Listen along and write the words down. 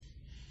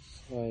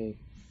So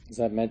as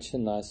I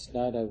mentioned last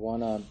night, I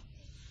want to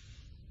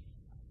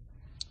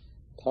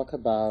talk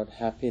about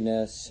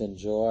happiness and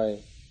joy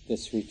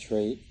this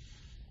retreat,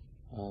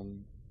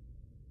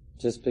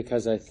 just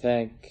because I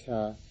think,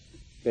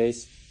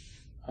 based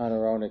on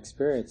our own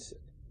experience,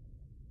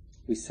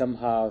 we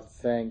somehow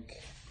think,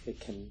 it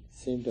can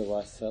seem to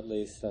us at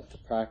least, that the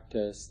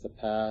practice, the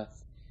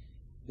path,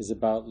 is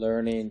about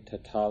learning to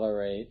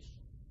tolerate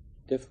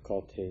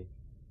difficulty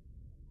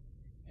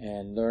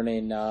and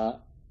learning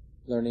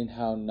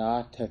how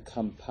not to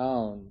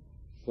compound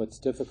what's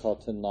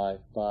difficult in life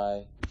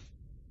by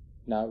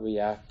not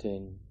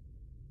reacting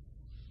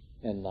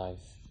in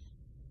life.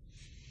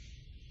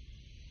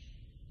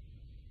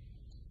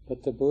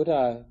 But the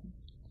Buddha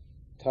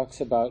talks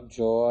about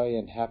joy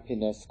and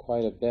happiness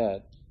quite a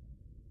bit.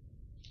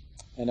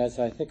 And as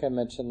I think I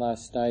mentioned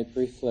last night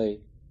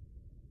briefly,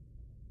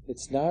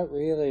 it's not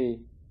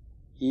really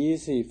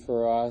easy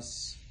for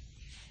us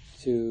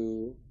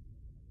to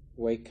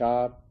wake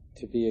up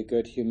to be a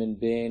good human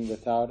being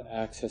without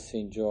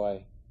accessing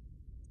joy.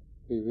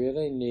 We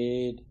really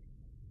need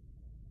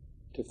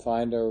to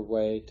find our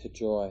way to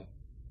joy.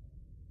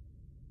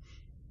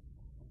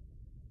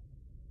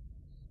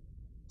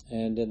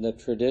 And in the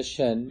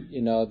tradition,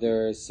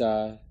 there's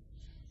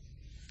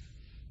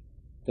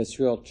this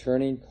real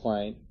turning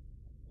point,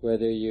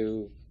 whether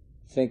you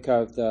think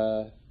of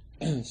the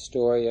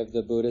story of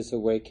the Buddha's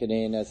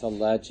awakening as a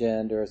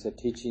legend or as a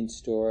teaching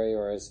story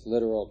or as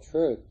literal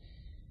truth.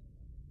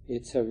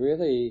 It's a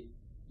really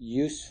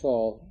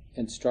useful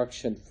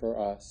instruction for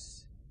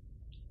us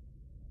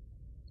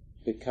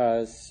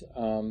because,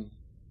 the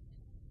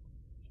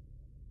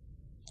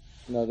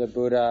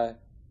Buddha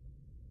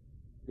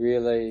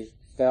really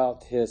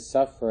felt his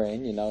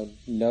suffering,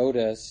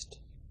 noticed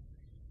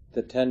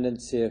the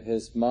tendency of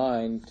his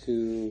mind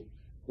to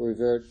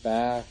revert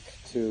back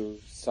to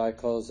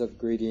cycles of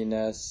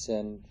greediness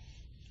and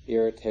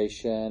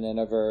irritation and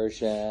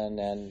aversion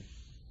and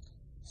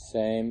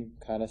same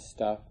kind of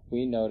stuff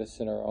we notice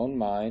in our own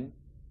mind.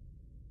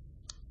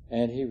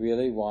 And he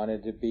really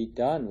wanted to be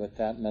done with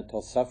that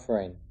mental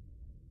suffering.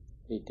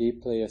 He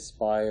deeply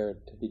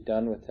aspired to be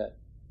done with it.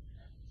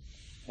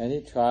 And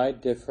he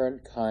tried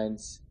different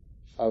kinds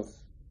of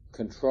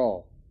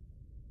control.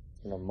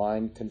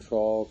 Mind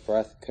control,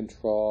 breath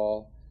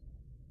control,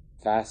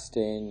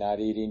 fasting, not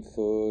eating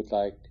food,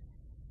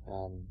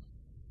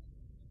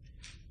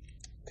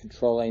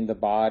 controlling the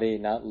body,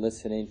 not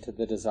listening to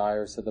the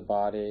desires of the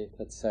body,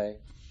 let's say.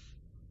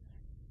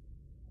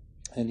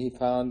 And he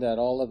found that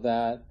all of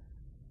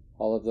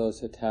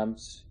those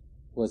attempts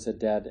was a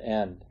dead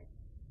end.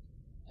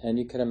 And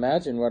you can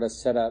imagine what a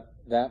setup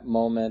that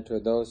moment or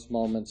those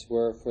moments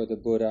were for the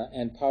Buddha,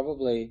 and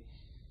probably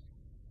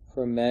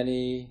for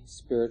many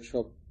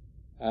spiritual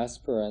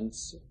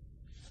aspirants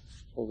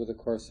over the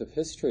course of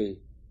history.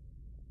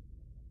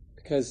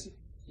 Because,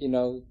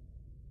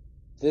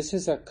 this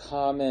is a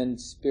common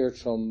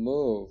spiritual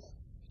move.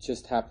 It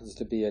just happens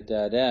to be a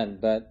dead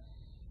end. But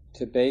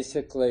to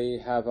basically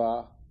have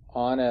a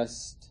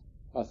honest,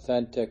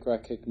 authentic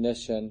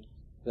recognition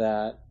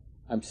that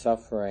I'm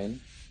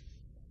suffering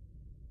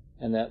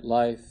and that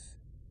life,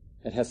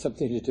 it has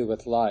something to do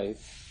with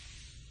life.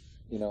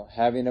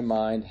 Having a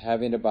mind,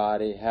 having a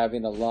body,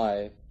 having a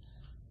life,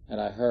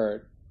 and I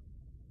hurt.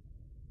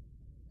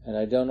 And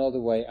I don't know the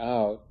way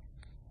out.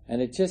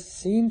 And it just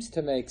seems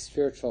to make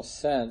spiritual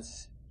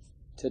sense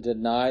to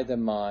deny the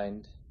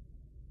mind,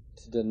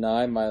 to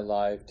deny my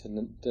life,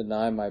 to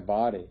deny my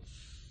body,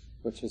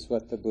 which is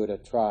what the Buddha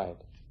tried.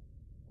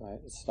 Right?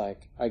 It's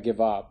like, I give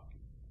up.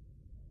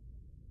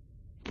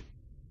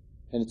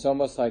 And it's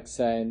almost like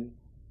saying,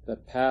 the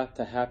path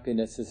to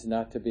happiness is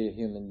not to be a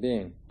human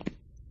being,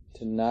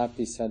 to not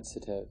be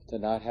sensitive, to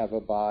not have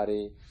a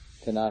body,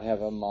 to not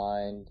have a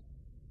mind,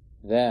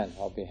 then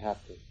I'll be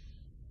happy.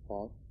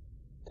 Well,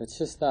 that's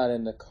just not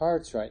in the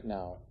cards right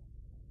now.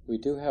 We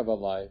do have a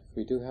life,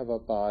 we do have a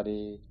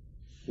body,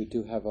 we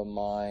do have a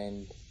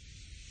mind.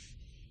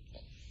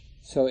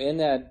 So in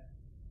that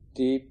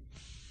deep,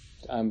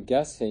 I'm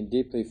guessing,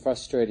 deeply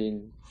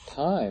frustrating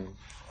time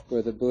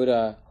where the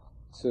Buddha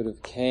sort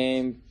of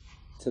came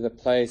to the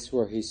place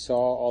where he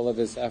saw all of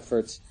his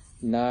efforts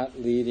not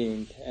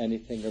leading to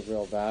anything of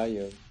real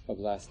value, of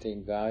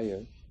lasting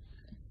value,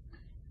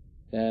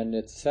 then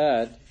it's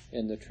said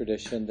in the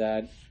tradition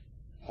that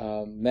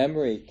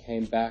memory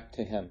came back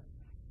to him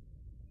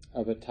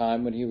of a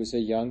time when he was a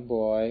young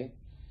boy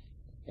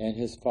and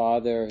his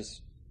father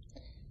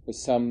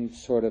was some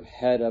sort of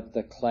head of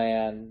the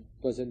clan,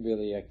 wasn't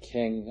really a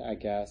king, I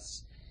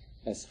guess,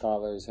 as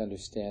scholars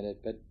understand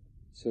it, but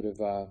sort of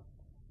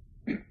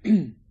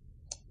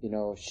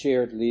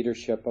shared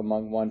leadership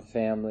among one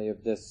family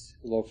of this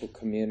local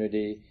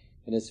community,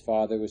 and his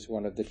father was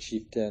one of the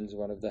chieftains,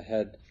 one of the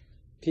head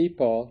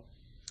people,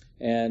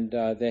 and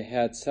they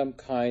had some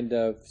kind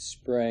of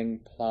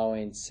spring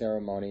plowing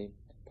ceremony,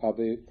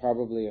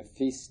 probably a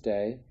feast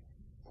day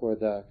for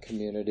the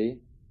community,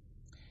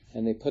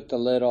 and they put the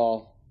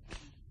little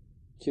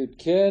cute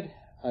kid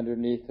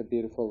underneath a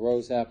beautiful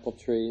rose apple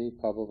tree,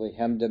 probably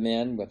hemmed him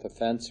in with a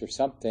fence or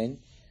something,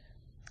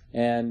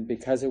 And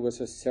because it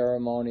was a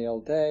ceremonial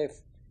day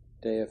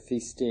of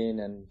feasting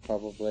and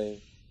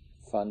probably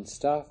fun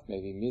stuff,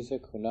 maybe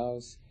music, who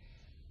knows.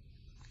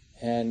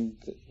 And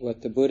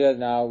what the Buddha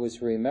now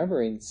was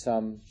remembering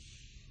some,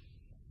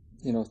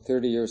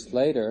 30 years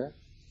later,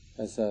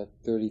 as a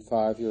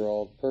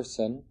 35-year-old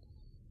person,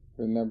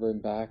 remembering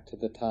back to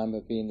the time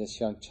of being this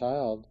young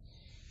child,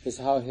 is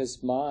how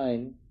his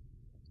mind,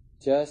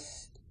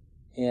 just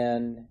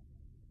in,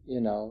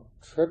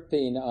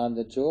 tripping on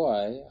the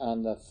joy,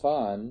 on the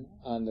fun,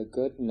 on the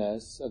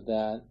goodness of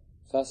that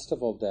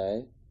festival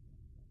day,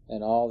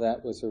 and all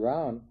that was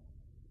around,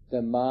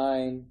 the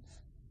mind,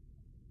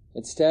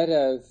 instead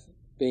of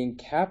being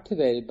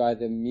captivated by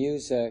the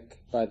music,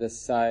 by the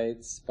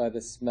sights, by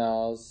the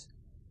smells,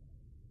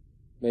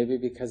 maybe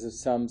because of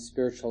some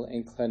spiritual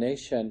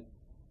inclination,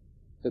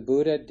 the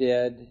Buddha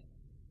did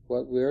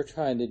what we're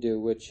trying to do,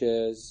 which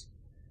is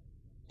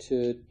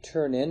to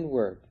turn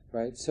inward,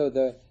 right? So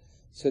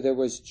there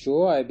was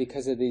joy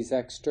because of these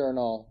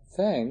external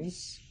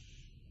things,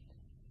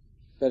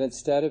 but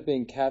instead of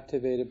being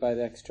captivated by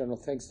the external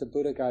things, the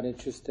Buddha got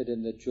interested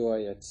in the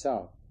joy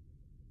itself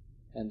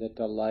and the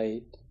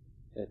delight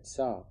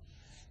itself.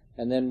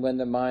 And then when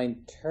the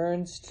mind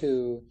turns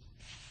to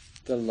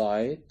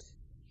delight,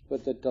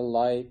 but the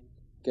delight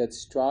gets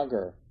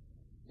stronger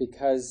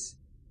because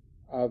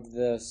of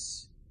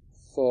this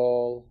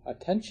full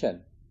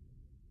attention,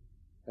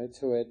 right?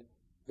 So it,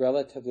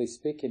 relatively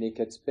speaking, it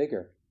gets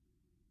bigger.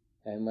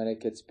 And when it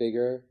gets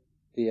bigger,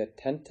 the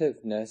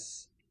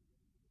attentiveness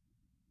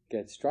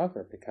gets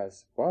stronger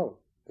because, whoa,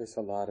 there's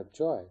a lot of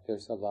joy,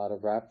 there's a lot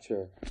of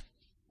rapture,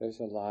 there's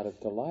a lot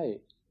of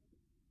delight.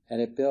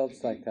 And it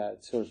builds like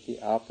that, sort of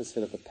the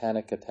opposite of a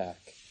panic attack,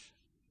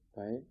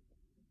 right?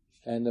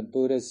 And the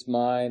Buddha's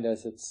mind,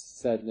 as it's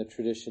said in the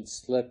tradition,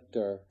 slipped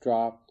or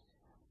dropped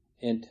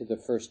into the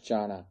first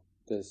jhana,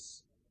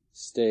 this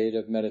state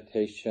of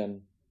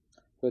meditation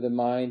where the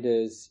mind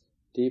is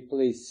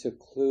deeply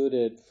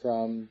secluded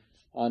from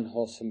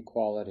unwholesome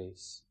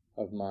qualities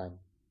of mind.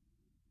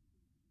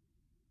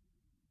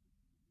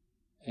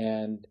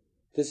 And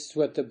this is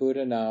what the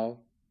Buddha now,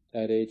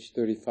 at age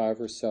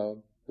 35 or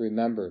so,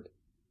 remembered.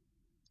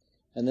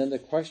 And then the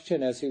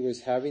question, as he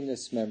was having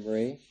this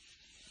memory,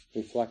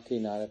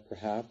 reflecting on it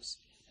perhaps,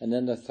 and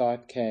then the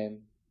thought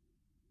came,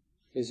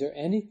 is there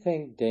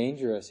anything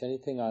dangerous,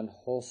 anything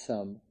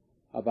unwholesome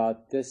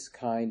about this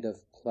kind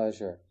of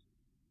pleasure?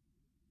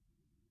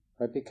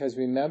 Right? Because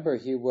remember,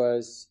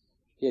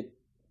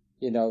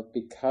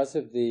 because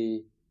of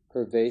the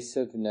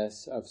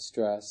pervasiveness of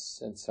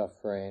stress and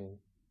suffering,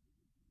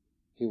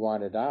 he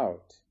wanted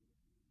out,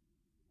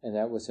 and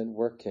that wasn't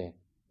working.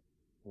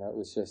 That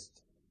was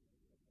just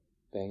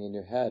banging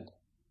your head.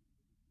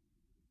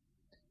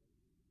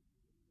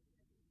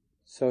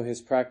 So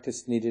his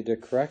practice needed a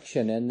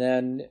correction, and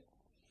then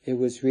it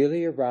was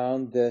really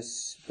around the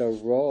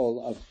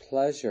role of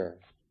pleasure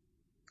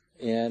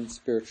in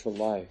spiritual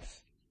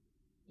life.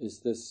 Is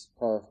this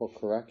powerful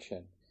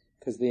correction?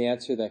 Because the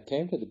answer that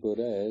came to the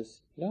Buddha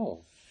is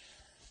no.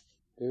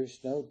 There's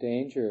no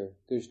danger,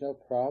 there's no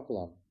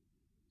problem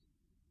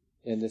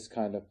in this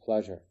kind of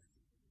pleasure.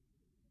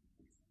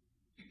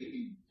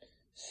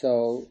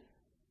 So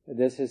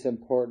this is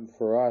important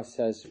for us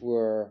as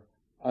we're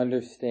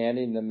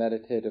understanding the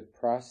meditative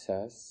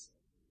process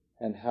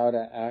and how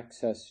to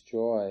access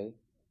joy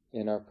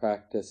in our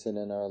practice and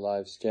in our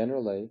lives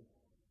generally.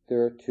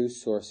 There are two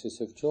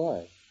sources of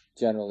joy,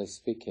 generally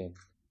speaking.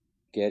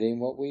 Getting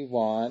what we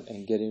want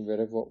and getting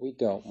rid of what we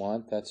don't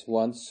want, that's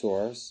one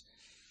source.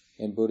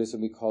 In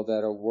Buddhism we call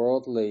that a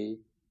worldly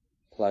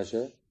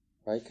pleasure,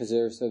 right? Because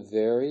there's a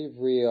very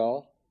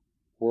real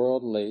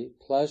worldly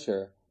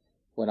pleasure.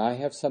 When I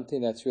have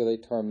something that's really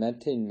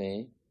tormenting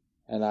me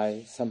and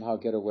I somehow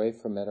get away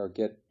from it or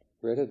get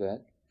rid of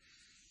it,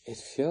 it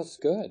feels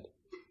good.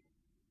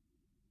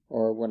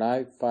 Or when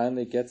I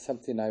finally get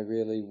something I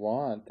really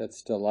want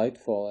that's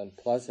delightful and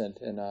pleasant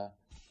in a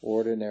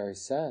ordinary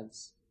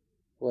sense,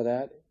 well,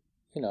 that,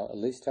 at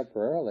least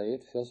temporarily,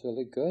 it feels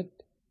really good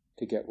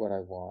to get what I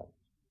want.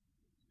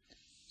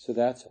 So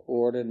that's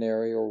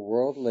ordinary or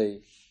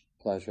worldly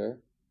pleasure.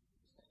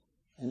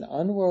 And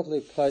unworldly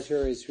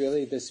pleasure is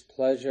really this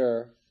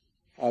pleasure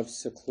of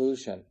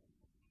seclusion.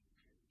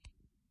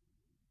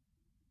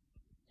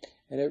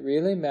 And it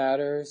really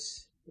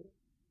matters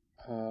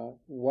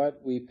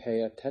what we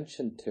pay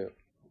attention to.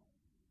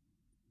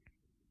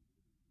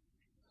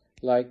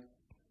 Like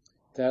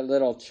that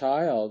little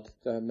child,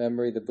 the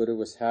memory the Buddha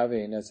was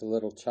having as a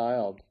little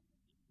child,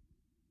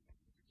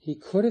 he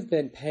could have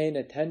been paying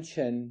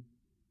attention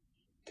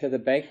to the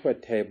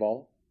banquet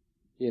table,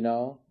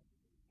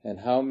 and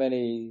how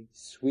many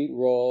sweet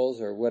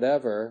rolls or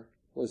whatever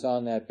was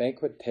on that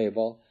banquet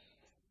table,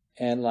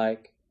 and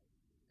like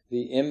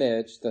the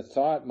image, the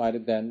thought might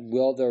have been,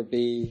 will there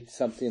be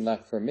something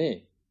left for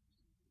me?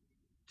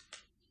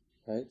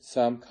 Right?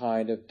 Some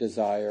kind of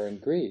desire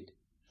and greed.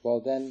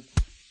 Well then,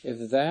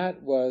 if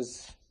that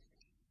was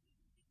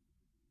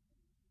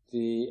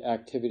the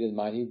activity of the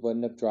mind, he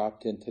wouldn't have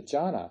dropped into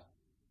jhana.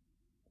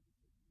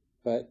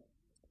 But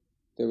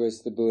there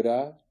was the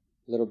Buddha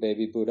little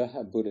baby Buddha,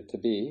 a Buddha to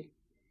be,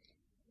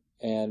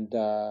 and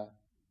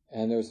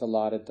there's a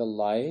lot of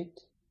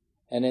delight.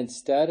 And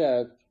instead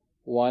of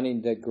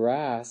wanting to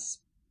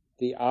grasp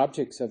the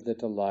objects of the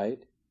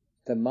delight,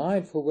 the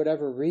mind, for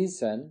whatever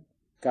reason,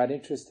 got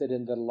interested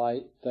in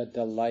the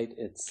delight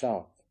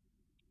itself,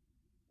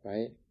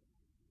 right?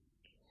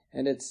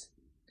 And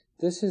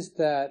this is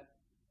that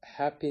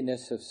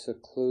happiness of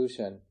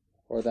seclusion,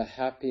 or the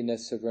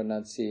happiness of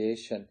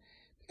renunciation,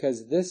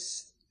 because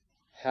this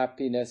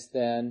happiness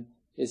then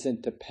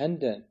isn't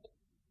dependent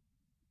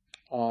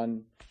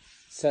on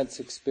sense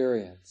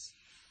experience.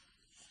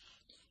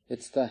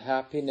 It's the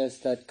happiness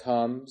that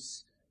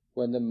comes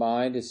when the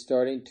mind is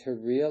starting to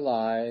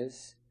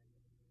realize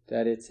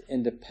that it's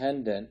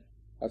independent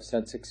of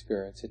sense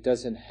experience. It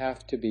doesn't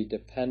have to be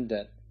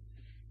dependent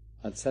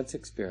on sense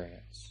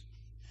experience.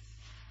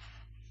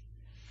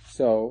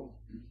 So,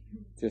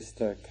 just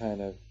to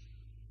kind of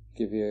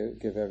give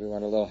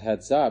everyone a little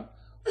heads up,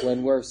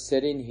 when we're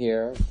sitting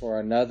here for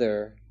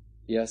another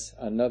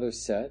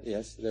set,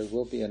 there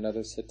will be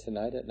another sit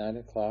tonight at 9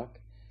 o'clock,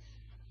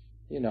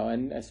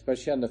 and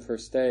especially on the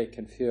first day, it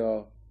can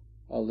feel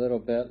a little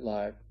bit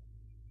like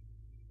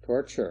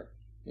torture,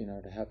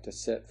 to have to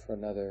sit for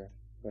another,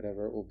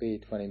 whatever it will be,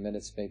 20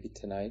 minutes maybe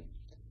tonight,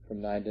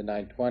 from 9 to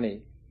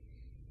 9:20.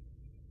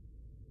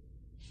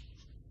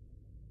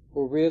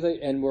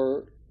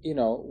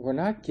 We're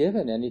not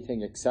given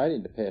anything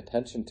exciting to pay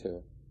attention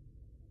to.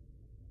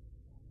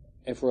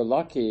 If we're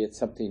lucky, it's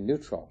something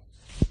neutral,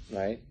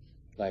 right?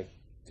 Like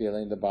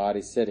feeling the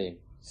body sitting,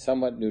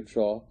 somewhat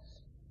neutral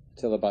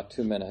till about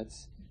 2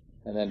 minutes,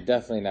 and then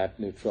definitely not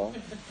neutral.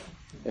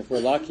 If we're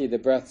lucky, the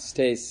breath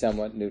stays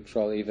somewhat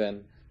neutral,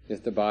 even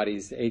if the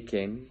body's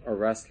aching or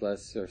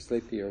restless or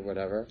sleepy or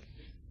whatever.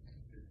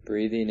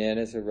 Breathing in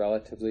is a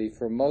relatively,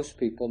 for most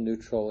people,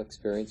 neutral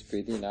experience.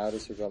 Breathing out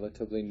is a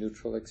relatively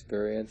neutral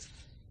experience.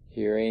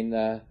 Hearing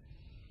the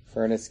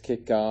furnace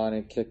kick on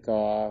and kick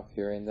off,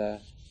 hearing the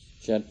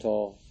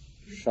gentle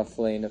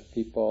shuffling of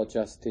people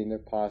adjusting their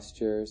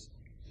postures,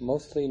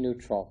 mostly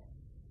neutral.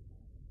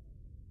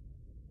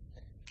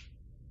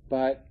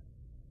 But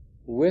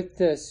with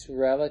this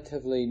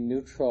relatively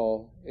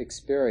neutral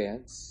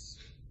experience,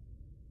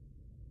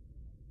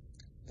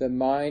 the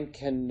mind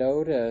can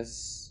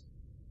notice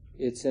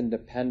its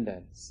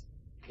independence.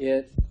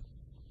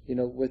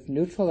 With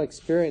neutral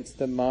experience,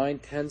 the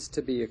mind tends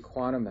to be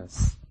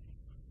equanimous.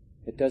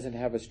 It doesn't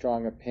have a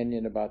strong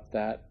opinion about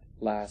that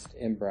last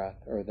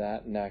in-breath or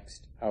that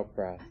next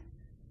out-breath.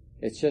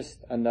 It's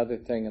just another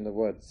thing in the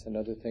woods,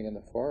 another thing in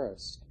the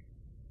forest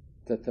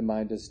that the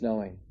mind is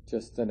knowing,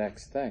 just the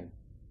next thing.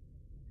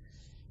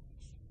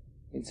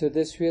 And so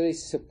this really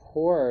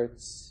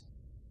supports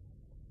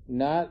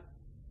not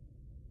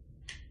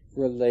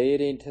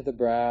relating to the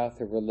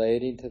breath or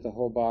relating to the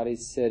whole body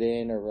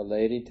sitting or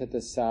relating to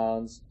the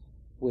sounds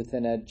with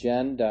an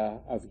agenda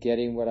of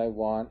getting what I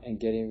want and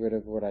getting rid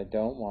of what I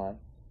don't want,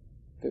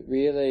 but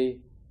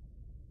really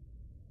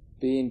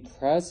being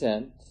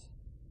present,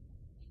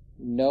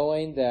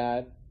 knowing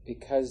that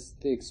because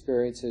the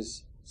experience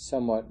is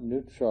somewhat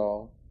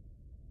neutral,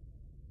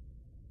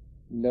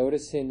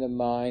 noticing the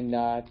mind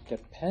not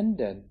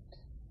dependent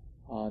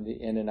on the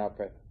in and out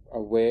breath,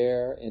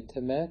 aware,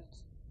 intimate,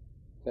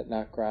 but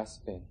not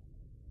grasping.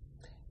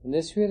 And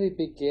this really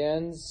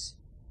begins,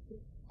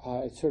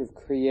 it sort of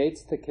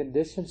creates the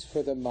conditions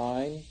for the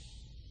mind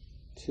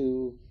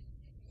to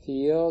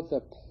feel the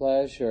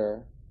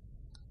pleasure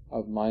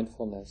of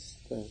mindfulness,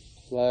 the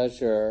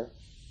pleasure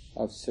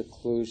of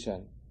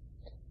seclusion.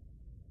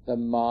 The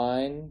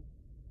mind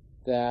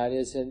that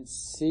isn't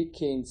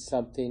seeking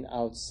something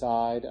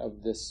outside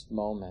of this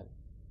moment.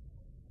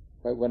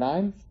 Right? When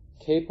I'm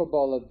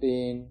capable of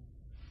being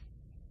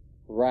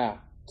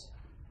rapt,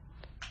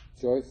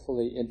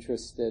 joyfully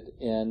interested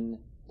in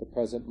the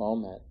present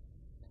moment,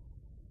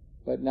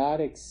 but not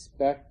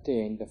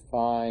expecting to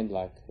find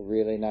like a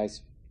really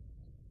nice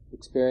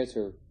experience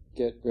or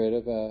get rid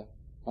of a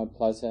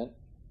unpleasant,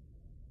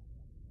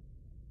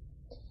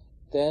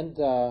 then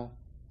the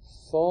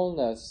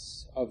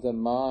fullness of the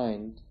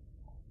mind,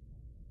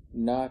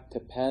 not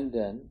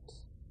dependent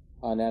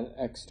on an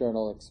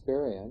external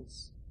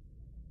experience,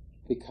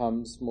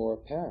 becomes more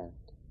apparent.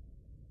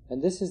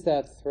 And this is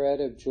that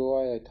thread of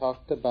joy I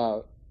talked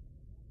about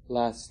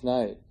last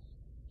night.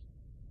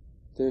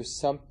 There's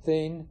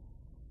something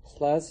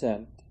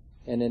pleasant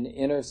in an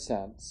inner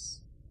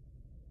sense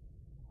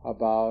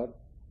about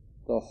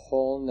the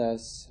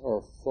wholeness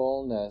or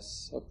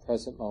fullness of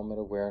present moment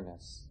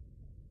awareness.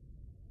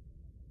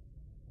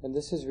 And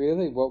this is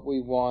really what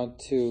we want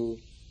to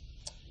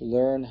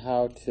learn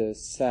how to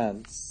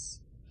sense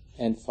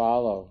and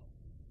follow.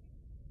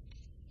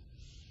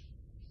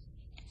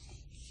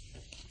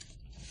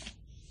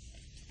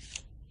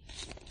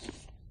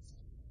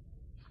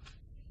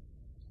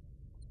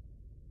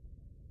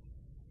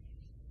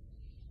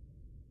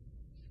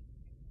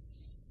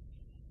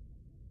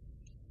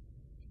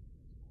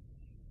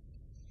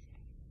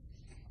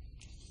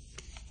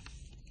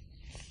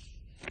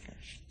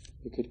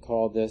 We could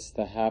call this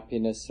the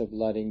happiness of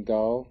letting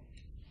go.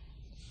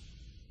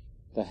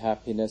 the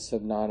happiness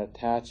of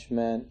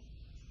non-attachment,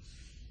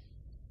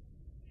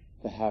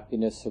 the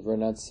happiness of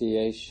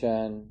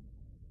renunciation,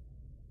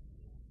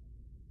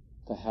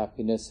 the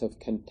happiness of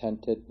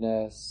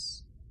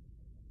contentedness,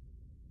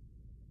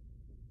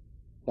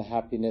 the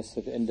happiness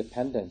of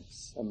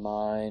independence, the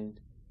mind,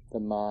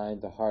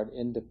 the heart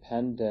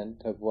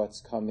independent of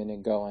what's coming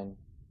and going.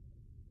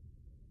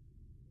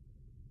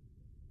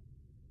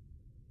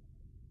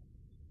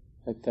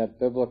 Like that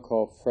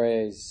biblical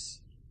phrase,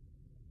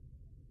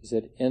 is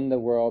it in the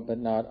world but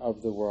not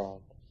of the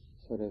world?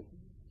 Sort of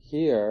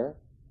here,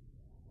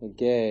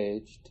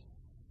 engaged,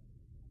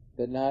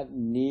 but not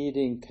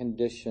needing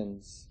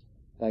conditions.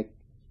 Like,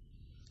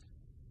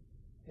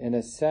 in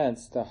a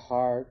sense, the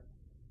heart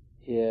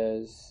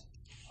is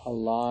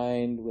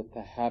aligned with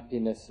the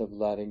happiness of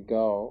letting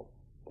go,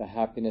 the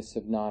happiness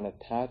of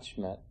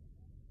non-attachment.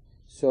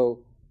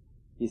 So,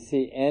 you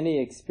see, any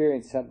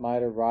experience that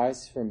might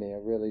arise for me, a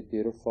really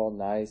beautiful,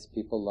 nice,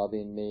 people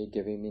loving me,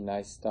 giving me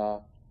nice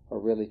stuff, a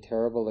really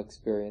terrible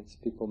experience,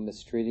 people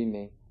mistreating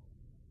me,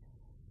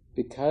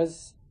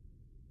 because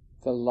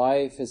the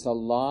life is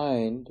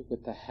aligned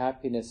with the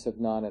happiness of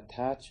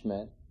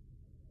non-attachment,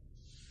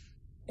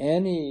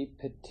 any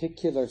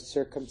particular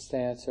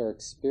circumstance or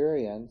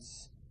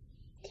experience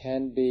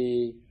can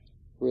be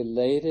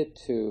related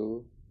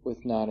to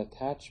with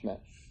non-attachment.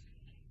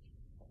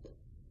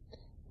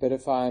 But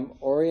if I'm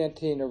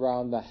orienting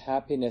around the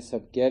happiness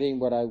of getting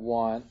what I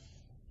want,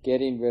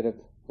 getting rid of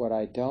what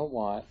I don't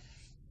want,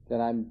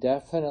 then I'm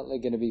definitely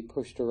going to be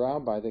pushed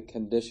around by the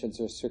conditions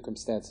or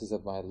circumstances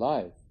of my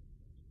life.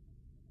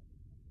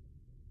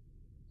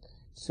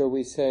 So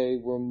we say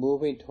we're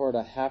moving toward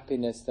a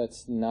happiness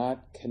that's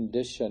not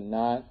conditioned,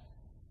 not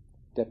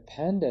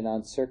dependent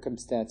on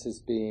circumstances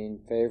being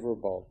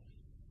favorable.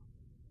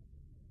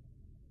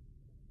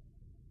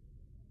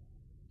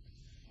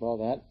 Well,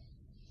 that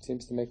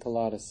seems to make a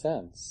lot of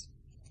sense.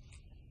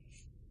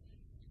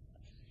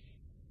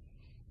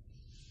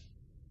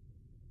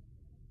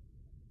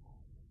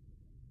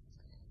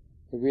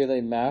 It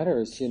really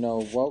matters,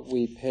 what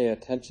we pay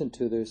attention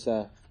to. There's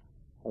a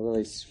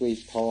really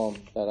sweet poem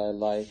that I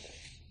like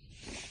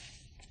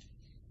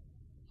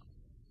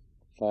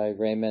by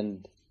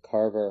Raymond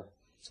Carver.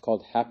 It's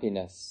called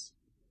Happiness.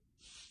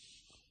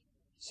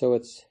 So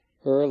it's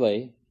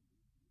early.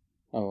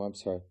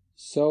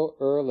 So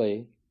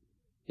early,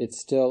 it's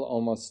still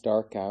almost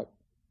dark out.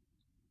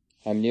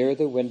 I'm near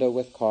the window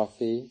with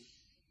coffee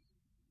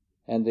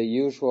and the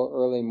usual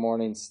early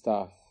morning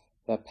stuff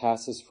that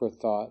passes for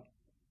thought,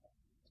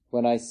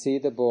 when I see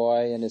the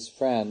boy and his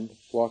friend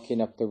walking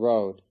up the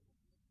road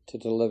to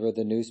deliver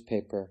the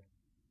newspaper.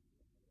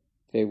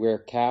 They wear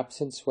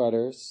caps and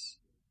sweaters,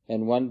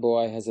 and one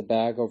boy has a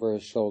bag over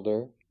his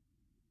shoulder.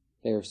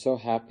 They are so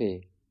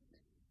happy.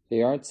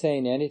 They aren't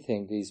saying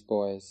anything, these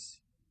boys.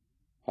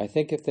 I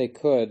think if they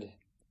could,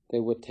 they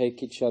would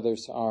take each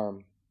other's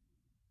arm.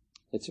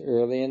 It's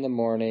early in the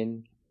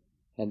morning,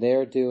 and they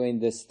are doing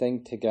this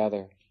thing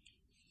together.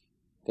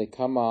 They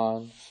come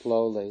on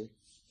slowly.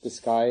 The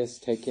sky is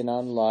taking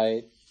on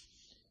light,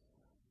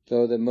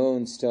 though the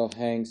moon still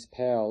hangs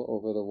pale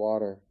over the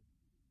water.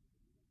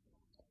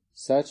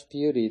 Such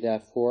beauty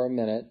that for a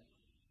minute,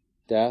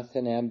 death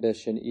and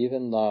ambition,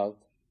 even love,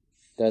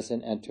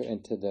 doesn't enter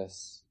into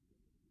this.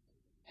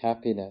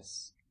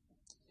 Happiness.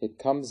 It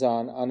comes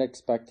on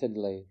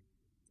unexpectedly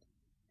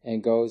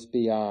and goes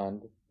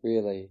beyond,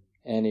 really,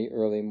 any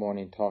early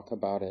morning talk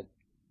about it.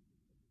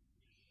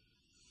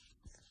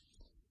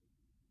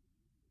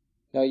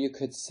 Now you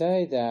could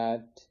say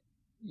that,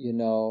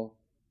 you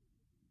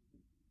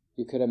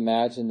could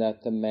imagine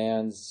that the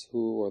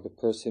or the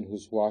person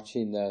who's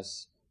watching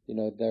this,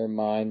 their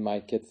mind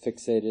might get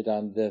fixated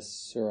on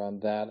this or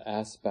on that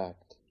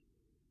aspect.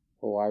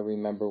 Oh, I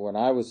remember when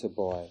I was a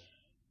boy.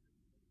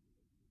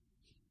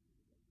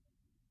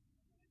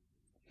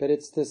 But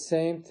it's the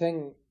same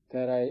thing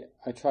that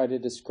I try to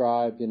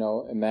describe,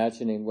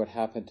 imagining what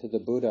happened to the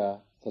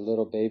Buddha, the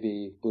little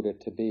baby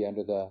Buddha-to-be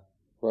under the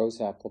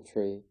rose apple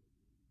tree.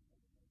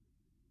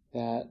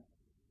 That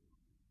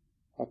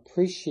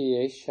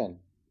appreciation,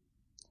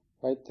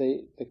 right?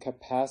 The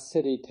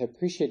capacity to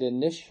appreciate.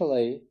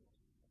 Initially,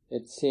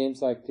 it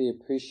seems like the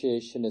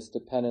appreciation is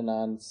dependent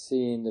on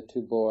seeing the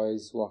two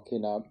boys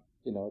walking up,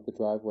 the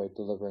driveway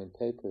delivering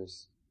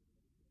papers.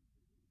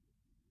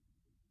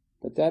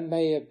 But that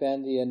may have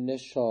been the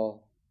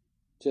initial,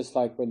 just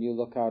like when you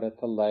look out at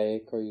the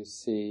lake or you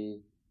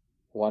see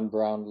one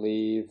brown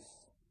leaf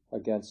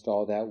against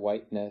all that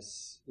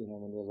whiteness,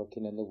 when you're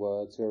looking in the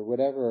woods, or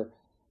whatever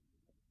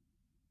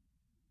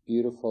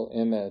beautiful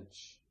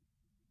image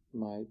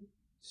might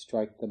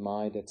strike the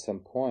mind at some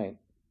point.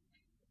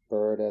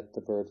 Bird at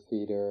the bird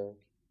feeder,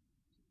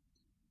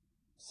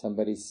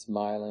 somebody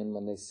smiling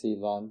when they see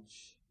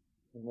lunch.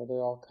 There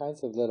are all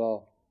kinds of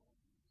little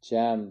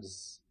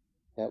gems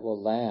that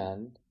will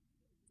land.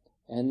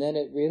 And then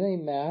it really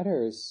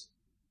matters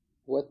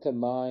what the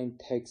mind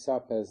takes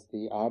up as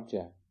the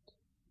object.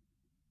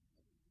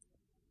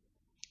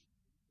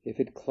 If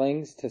it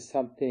clings to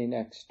something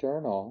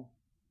external,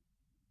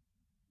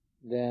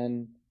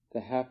 then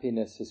the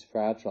happiness is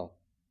fragile.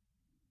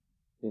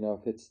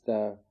 If it's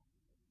the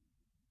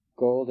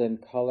golden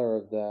color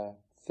of the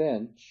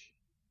finch,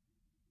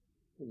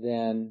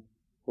 then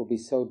we'll be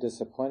so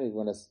disappointed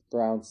when a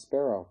brown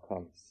sparrow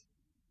comes,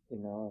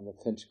 and the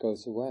finch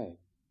goes away.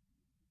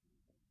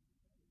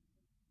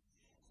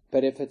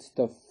 But if it's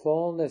the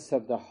fullness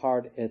of the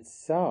heart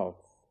itself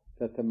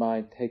that the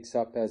mind takes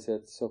up as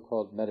its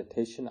so-called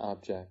meditation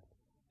object,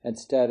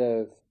 instead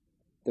of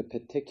the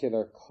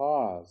particular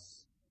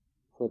cause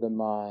for the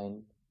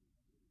mind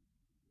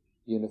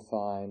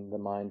unifying, the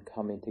mind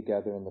coming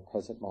together in the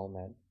present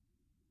moment,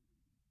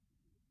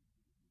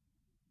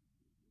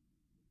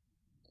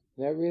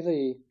 that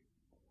really,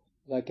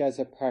 like as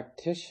a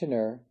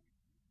practitioner,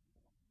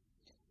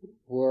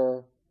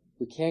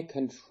 we can't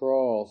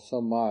control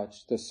so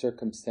much the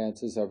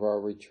circumstances of our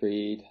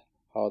retreat,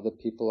 how the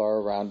people are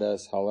around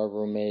us, how our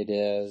roommate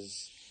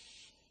is,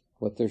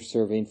 what they're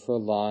serving for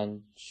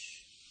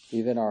lunch,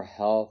 even our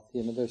health.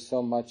 There's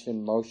so much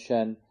in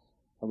motion,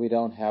 and we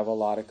don't have a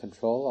lot of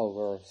control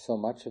over so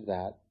much of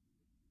that.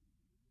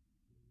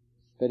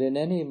 But in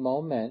any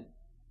moment,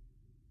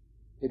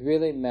 it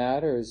really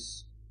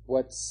matters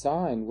what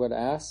sign, what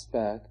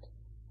aspect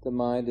the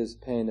mind is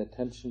paying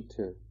attention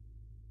to.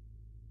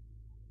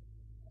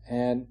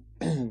 And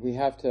we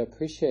have to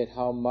appreciate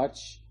how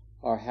much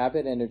our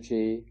habit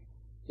energy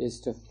is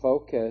to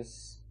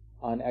focus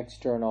on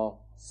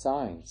external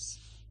signs.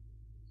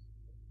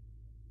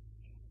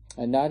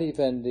 And not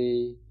even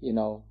the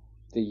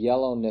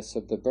yellowness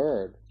of the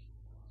bird,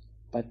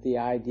 but the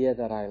idea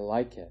that I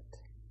like it.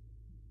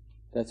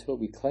 That's what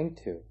we cling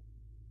to.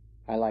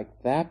 I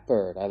like that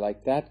bird, I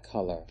like that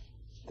color,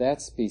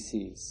 that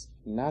species,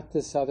 not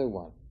this other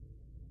one.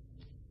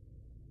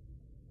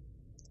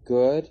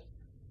 Good,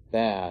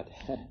 bad.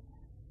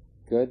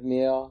 Good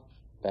meal,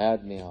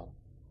 bad meal.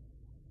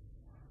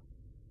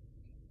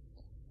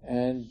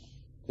 And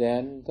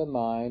then the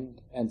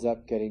mind ends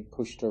up getting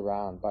pushed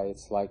around by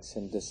its likes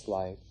and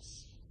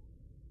dislikes,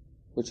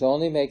 which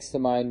only makes the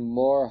mind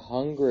more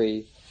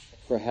hungry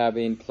for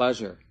having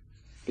pleasure,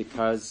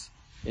 because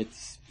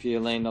it's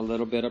feeling a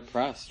little bit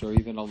oppressed, or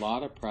even a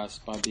lot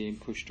oppressed, by being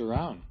pushed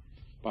around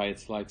by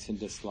its likes and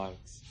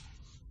dislikes,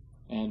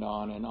 and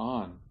on and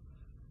on.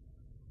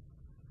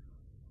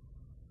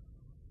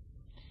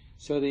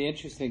 So the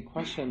interesting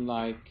question,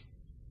 like,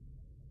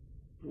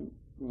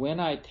 when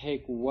I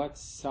take what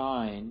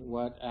sign,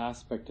 what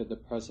aspect of the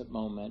present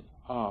moment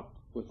up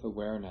with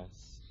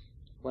awareness,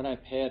 when I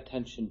pay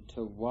attention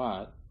to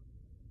what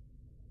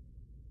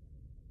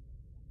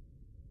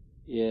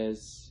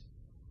is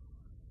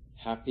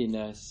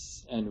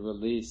happiness and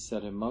release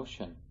set in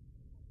motion,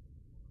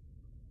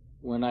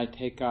 when I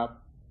take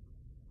up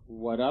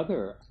what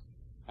other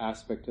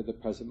aspect of the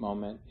present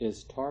moment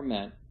is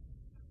torment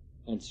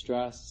and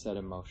stress set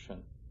in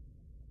motion.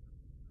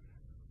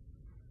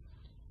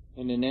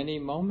 And in any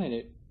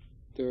moment,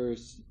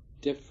 there's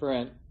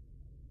different,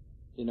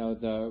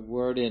 the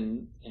word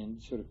in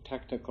sort of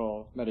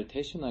technical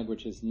meditation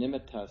language is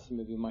nimitta. Some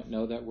of you might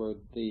know that word,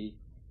 the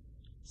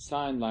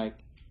sign, like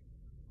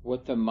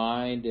what the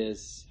mind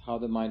is, how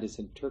the mind is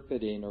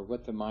interpreting, or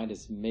what the mind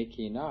is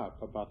making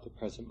up about the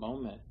present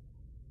moment.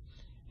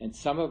 And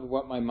some of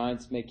what my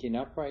mind's making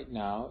up right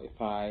now,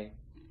 if I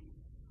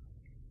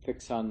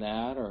fix on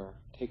that or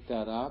take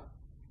that up,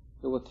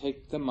 it will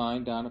take the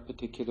mind down a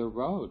particular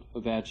road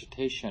of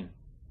agitation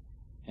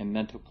and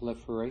mental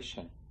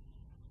proliferation.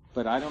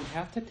 But I don't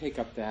have to take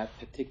up that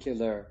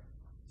particular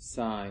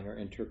sign or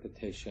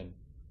interpretation.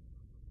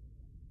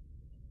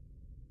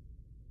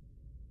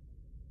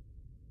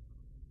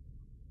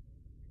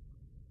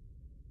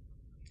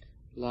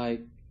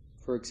 Like,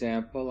 for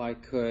example, I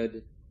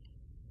could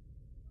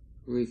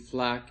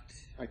reflect,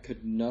 I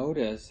could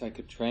notice, I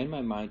could train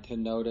my mind to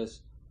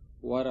notice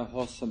what a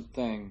wholesome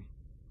thing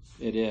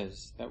it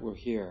is that we're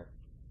here.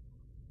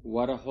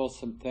 What a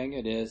wholesome thing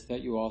it is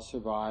that you all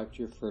survived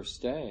your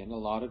first day, and a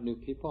lot of new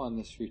people on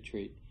this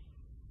retreat.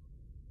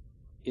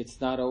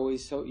 It's not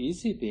always so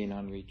easy being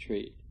on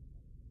retreat.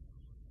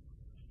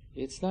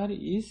 It's not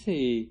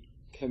easy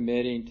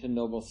committing to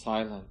noble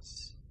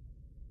silence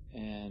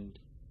and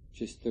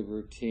just the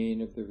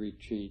routine of the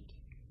retreat.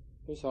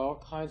 There's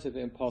all kinds of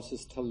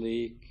impulses to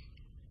leak,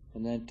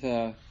 and then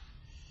to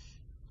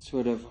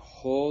sort of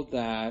hold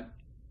that,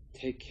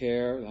 take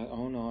care that,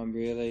 oh no, I'm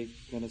really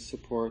going to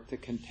support the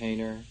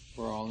container.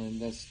 We're all in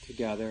this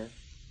together.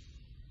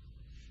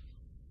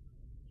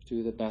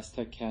 Do the best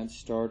I can,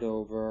 start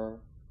over.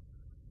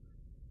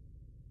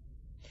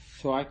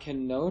 So I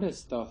can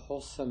notice the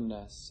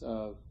wholesomeness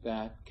of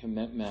that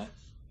commitment,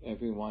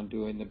 everyone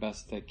doing the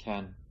best they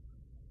can.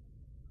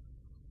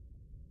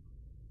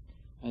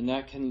 And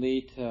that can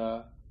lead to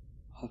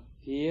a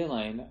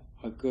feeling,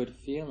 a good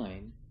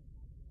feeling.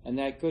 And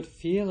that good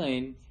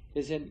feeling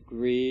isn't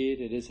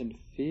greed, it isn't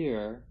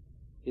fear,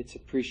 it's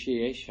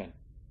appreciation.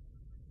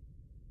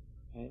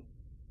 Right?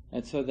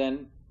 And so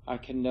then I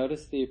can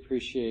notice the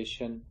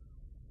appreciation,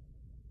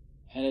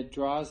 and it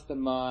draws the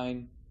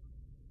mind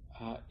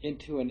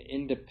into an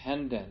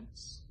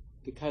independence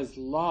because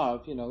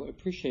love,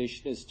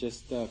 appreciation is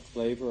just the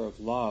flavor of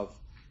love.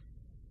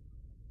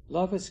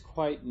 Love is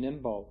quite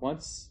nimble.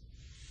 Once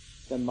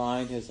the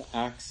mind has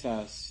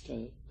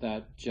accessed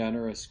that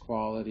generous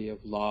quality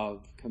of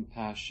love,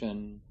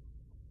 compassion,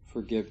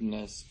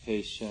 forgiveness,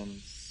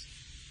 patience,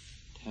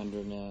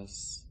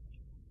 tenderness,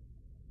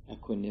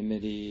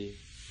 equanimity,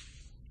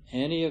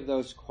 any of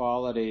those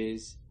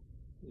qualities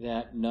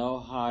that know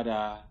how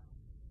to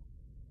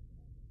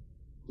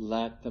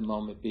let the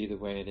moment be the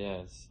way it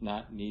is,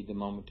 not need the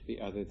moment to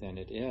be other than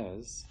it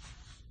is.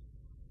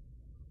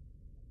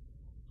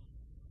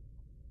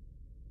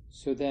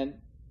 So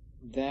then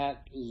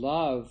that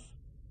love,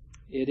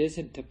 it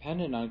isn't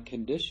dependent on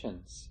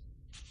conditions.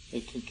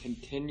 It can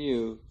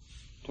continue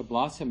to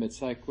blossom.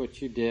 It's like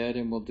what you did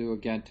and will do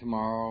again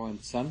tomorrow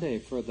and Sunday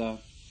for the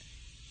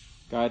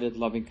guided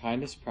loving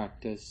kindness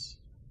practice.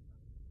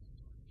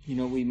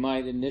 We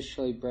might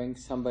initially bring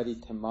somebody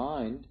to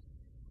mind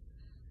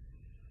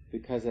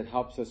because it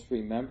helps us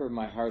remember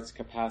my heart's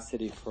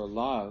capacity for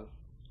love.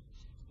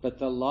 But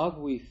the love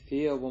we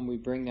feel when we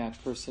bring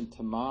that person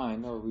to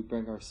mind, or we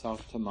bring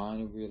ourselves to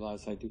mind and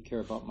realize I do care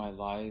about my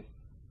life,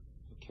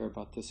 I care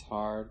about this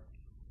heart.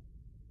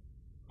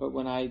 But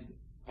when I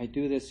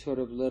do this sort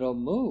of little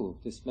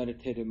move, this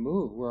meditative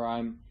move, where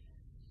I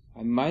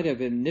might have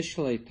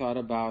initially thought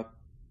about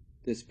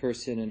this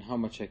person and how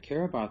much I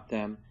care about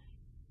them,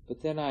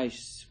 but then I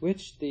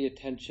switch the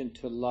attention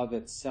to love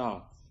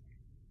itself.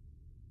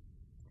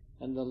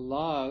 And the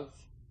love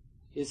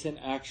isn't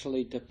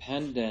actually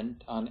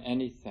dependent on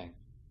anything.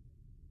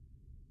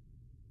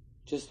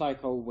 Just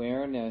like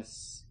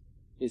awareness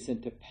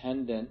isn't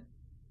dependent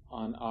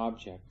on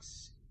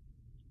objects.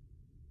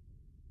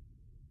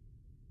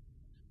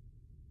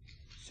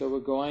 So we're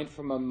going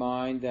from a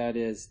mind that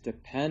is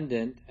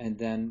dependent and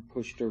then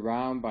pushed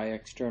around by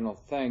external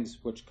things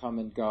which come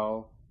and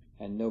go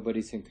and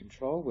nobody's in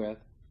control with,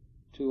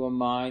 to a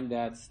mind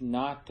that's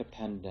not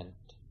dependent.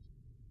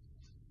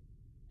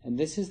 And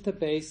this is the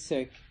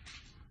basic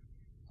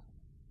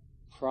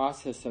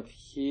process of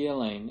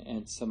healing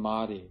and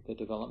samadhi, the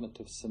development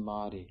of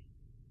samadhi,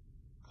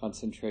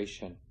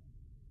 concentration.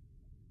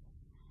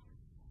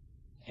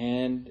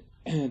 And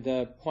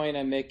the point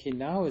I'm making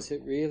now is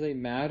it really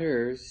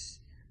matters,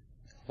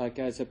 like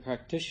as a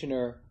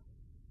practitioner,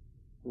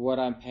 what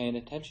I'm paying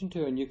attention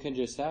to. And you can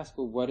just ask,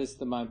 well, what is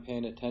the mind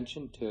paying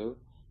attention to?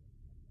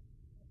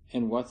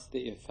 And what's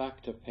the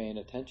effect of paying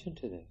attention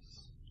to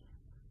this?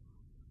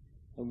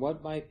 And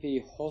what might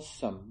be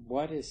wholesome?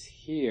 What is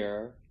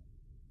here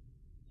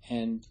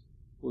and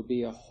would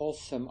be a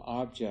wholesome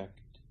object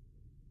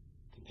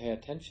to pay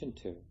attention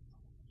to?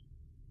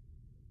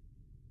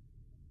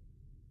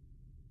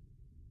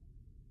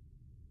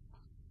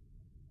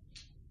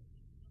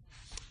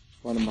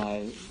 One of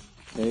my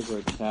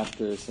favorite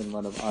chapters in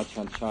one of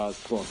Ajahn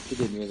Chah's books. He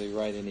didn't really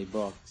write any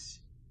books.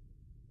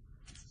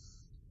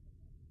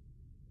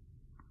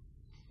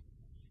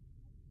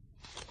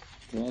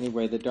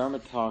 Anyway, the Dharma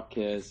talk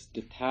is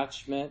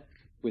detachment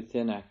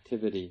within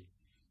activity.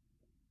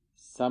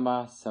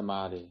 Sama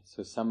samadhi.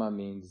 So sama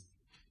means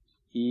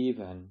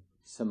even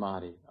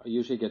samadhi. It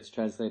usually gets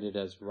translated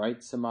as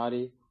right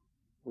samadhi,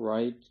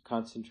 right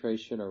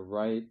concentration, or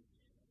right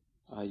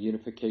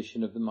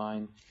unification of the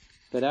mind.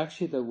 But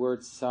actually the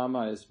word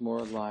sama is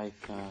more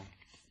like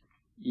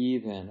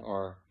even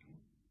or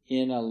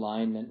in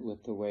alignment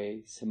with the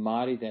way,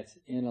 samadhi that's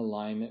in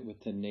alignment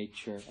with the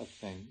nature of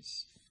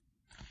things.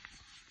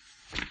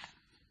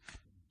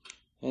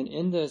 And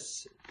in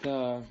this,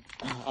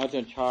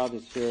 Ajahn Chah,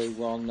 this very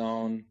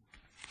well-known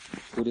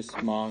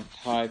Buddhist monk,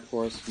 Thai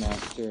forest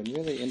master, and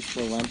really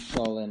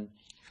influential in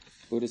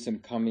Buddhism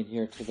coming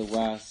here to the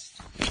West.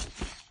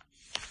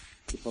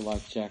 People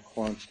like Jack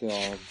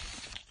Hornfield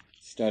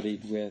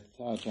studied with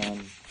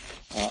Ajahn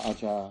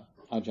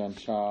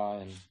Chah,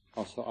 and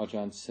also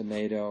Ajahn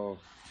Sumedho,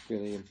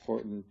 really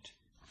important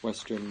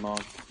Western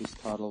monk who's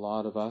taught a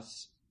lot of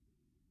us.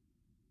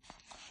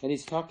 And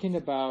he's talking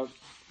about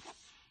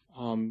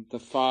the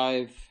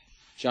 5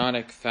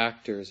 jhanic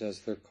factors, as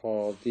they're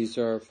called. These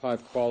are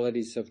 5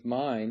 qualities of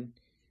mind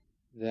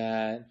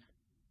that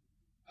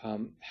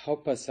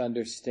help us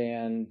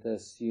understand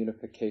this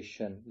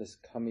unification, this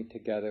coming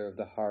together of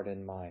the heart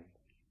and mind,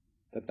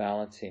 the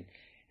balancing.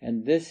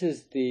 And this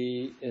is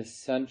the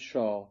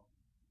essential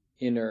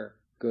inner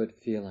good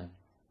feeling,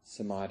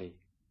 samadhi.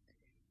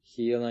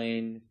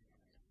 Healing,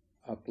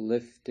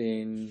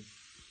 uplifting,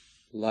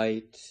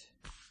 light,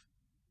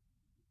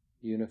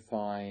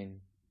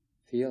 unifying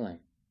feeling.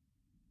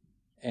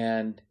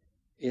 And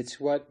it's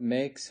what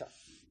makes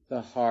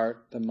the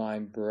heart, the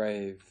mind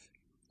brave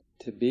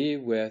to be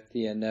with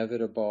the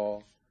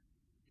inevitable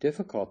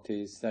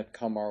difficulties that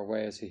come our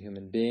way as a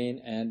human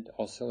being and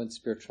also in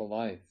spiritual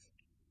life.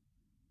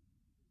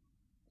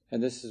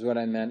 And this is what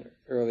I meant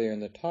earlier in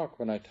the talk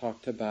when I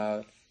talked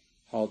about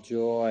how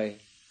joy,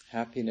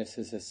 happiness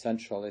is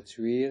essential. It's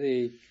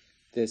really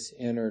this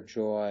inner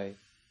joy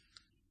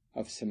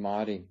of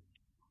samadhi.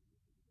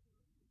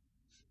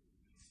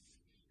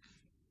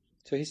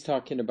 So he's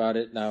talking about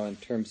it now in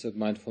terms of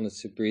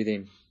mindfulness of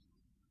breathing.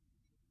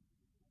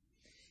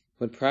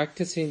 When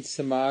practicing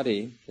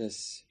samadhi,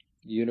 this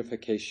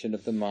unification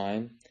of the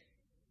mind,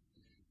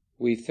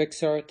 we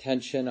fix our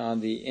attention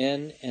on the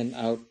in and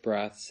out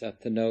breaths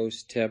at the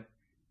nose tip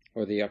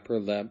or the upper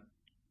lip.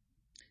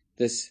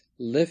 This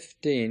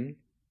lifting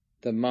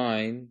the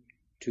mind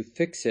to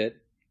fix it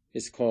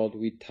is called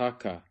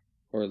vitaka,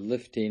 or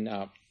lifting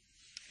up.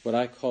 What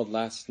I called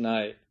last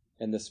night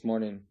and this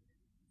morning,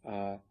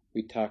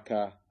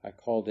 vitaka, I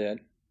called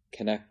it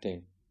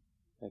connecting.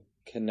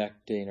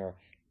 Connecting or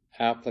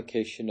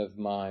application of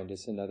mind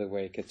is another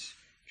way it gets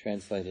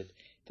translated.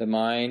 The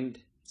mind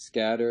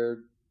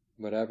scattered,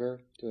 whatever,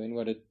 doing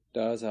what it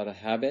does out of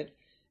habit,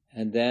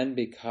 and then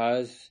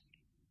because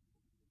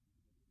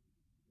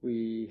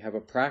we have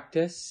a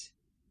practice,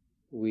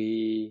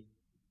 I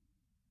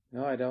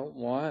don't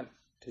want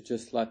to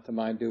just let the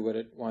mind do what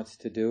it wants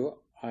to do.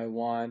 I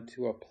want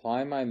to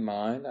apply my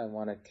mind, I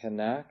want to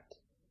connect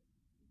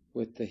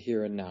with the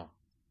here and now,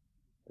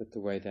 with the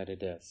way that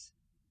it is.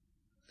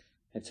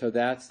 And so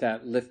that's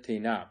that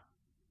lifting up.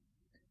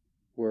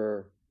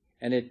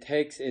 And it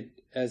takes,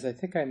 as I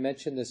think I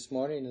mentioned this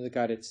morning in the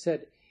guided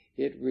sit,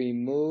 it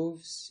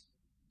removes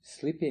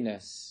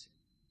sleepiness.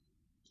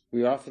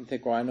 We often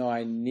think, well, I know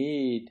I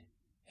need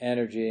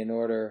energy in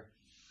order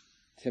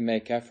to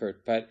make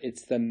effort, but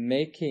it's the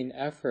making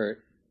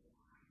effort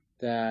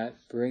that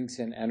brings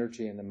in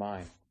energy in the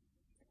mind.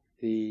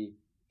 The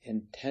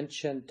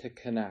intention to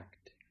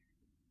connect,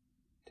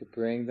 to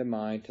bring the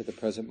mind to the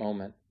present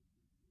moment.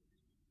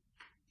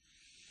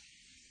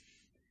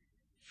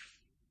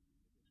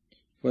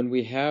 When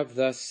we have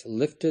thus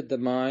lifted the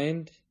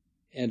mind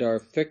and are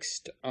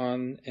fixed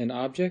on an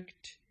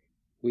object,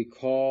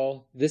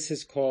 this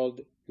is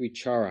called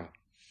vichara.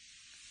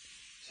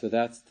 So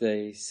that's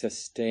the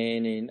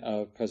sustaining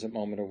of present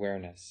moment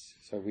awareness.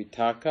 So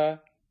vitaka,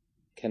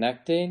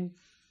 connecting,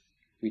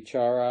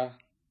 vichara,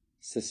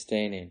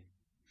 sustaining.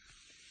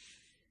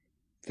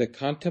 The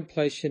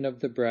contemplation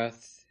of the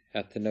breath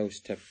at the nose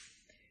tip.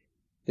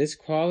 This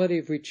quality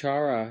of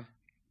vichara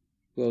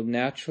will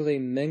naturally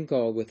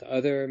mingle with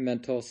other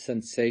mental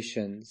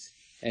sensations,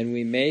 and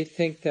we may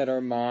think that our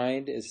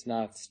mind is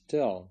not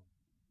still,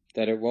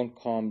 that it won't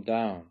calm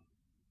down.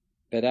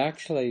 But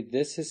actually,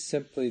 this is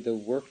simply the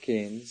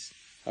workings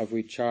of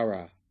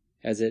vichara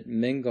as it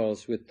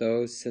mingles with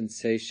those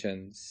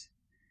sensations.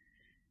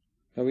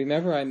 Now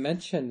remember, I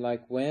mentioned,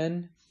 like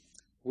when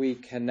we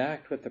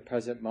connect with the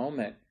present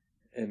moment,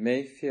 it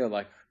may feel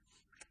like,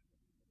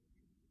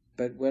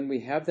 but when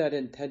we have that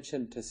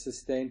intention to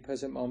sustain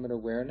present moment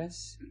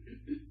awareness,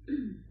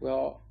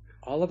 well,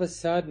 all of a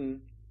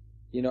sudden,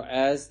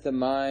 as the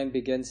mind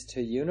begins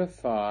to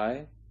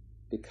unify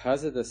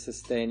because of the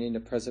sustaining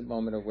of present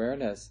moment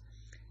awareness,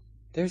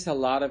 there's a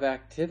lot of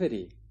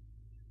activity.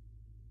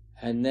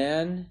 And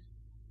then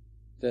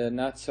the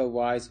not so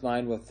wise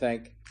mind will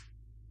think,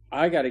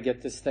 I got to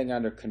get this thing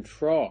under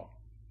control.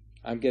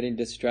 I'm getting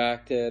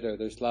distracted, or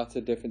there's lots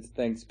of different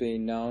things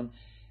being known,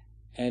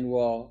 and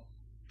will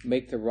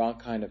make the wrong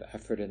kind of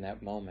effort in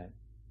that moment.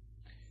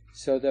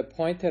 So the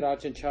point that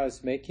Ajahn Chah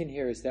is making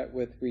here is that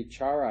with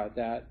vichara,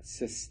 that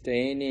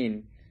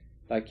sustaining,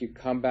 like you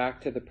come back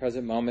to the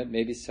present moment,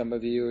 maybe some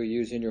of you are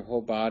using your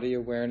whole body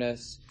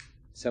awareness,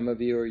 some of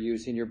you are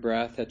using your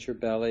breath at your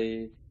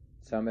belly,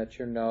 some at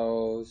your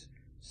nose,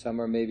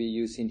 some are maybe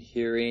using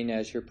hearing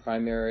as your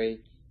primary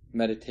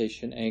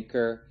meditation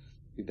anchor.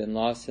 You've been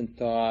lost in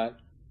thought,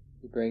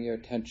 you bring your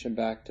attention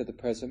back to the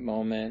present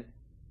moment.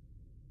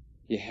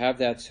 You have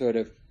that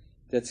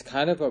that's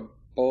kind of a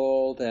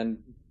bold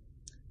and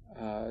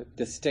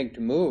distinct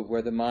move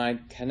where the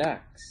mind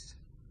connects.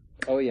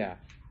 Oh yeah,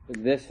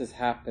 this is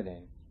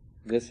happening.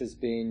 This is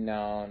being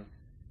known.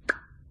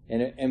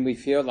 And we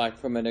feel like,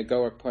 from an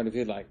egoic point of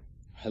view, like,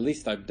 at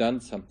least I've done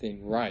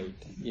something right,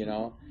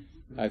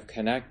 I've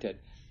connected.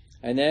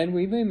 And then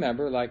we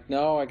remember, like,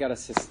 no, I got to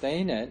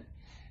sustain it.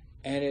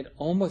 And it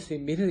almost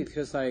immediately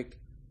feels like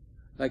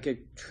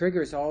it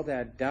triggers all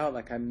that doubt,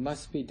 like I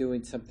must be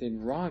doing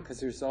something wrong because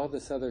there's all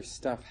this other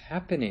stuff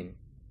happening.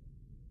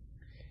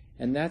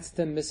 And that's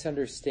the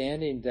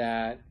misunderstanding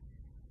that,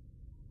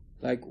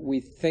 like, we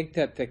think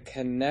that the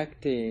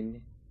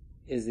connecting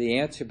is the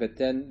answer, but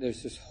then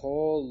there's this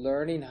whole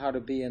learning how to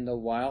be in the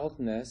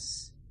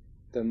wildness,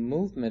 the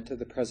movement of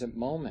the present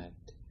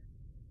moment.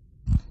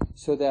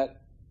 So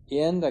that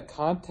in the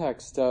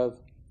context of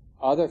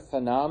other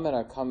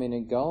phenomena coming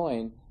and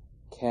going,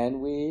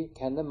 can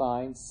the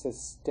mind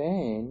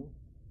sustain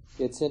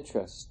its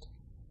interest?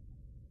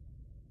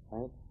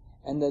 Right?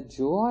 And the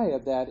joy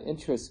of that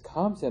interest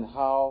comes in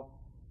how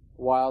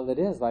wild it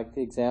is, like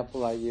the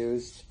example I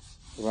used,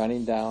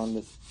 running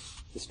down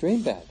the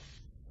stream bed.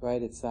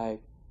 Right? It's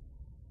like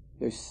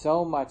there's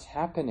so much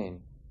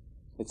happening.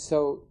 It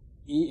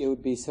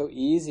would be so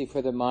easy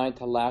for the mind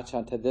to latch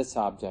onto this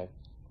object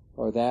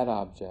or that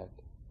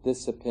object,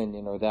 this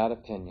opinion or that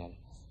opinion.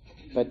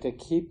 But to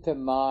keep the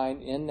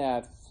mind in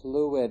that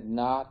fluid,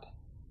 not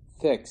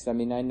fixed. I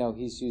mean, I know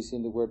he's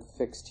using the word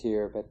fixed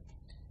here, but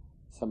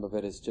some of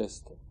it is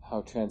just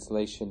how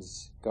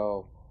translations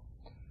go.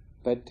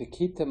 But to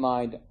keep the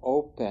mind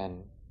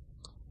open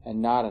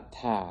and not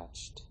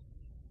attached.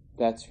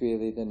 That's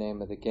really the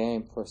name of the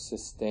game for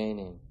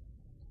sustaining.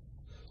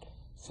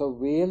 So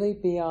really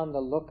be on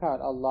the lookout.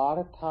 A lot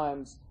of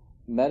times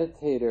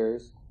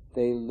meditators,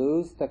 they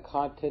lose the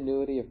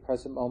continuity of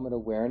present moment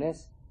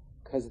awareness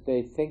because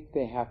they think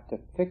they have to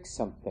fix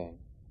something.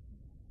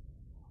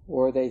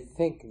 Or they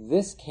think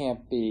this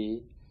can't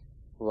be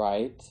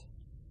right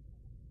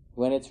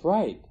when it's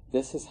right.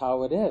 This is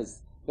how it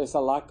is. There's a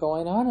lot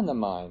going on in the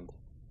mind.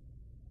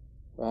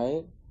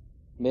 Right?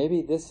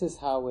 Maybe this is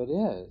how it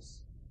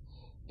is.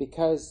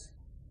 Because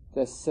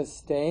the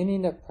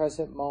sustaining of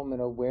present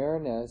moment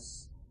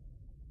awareness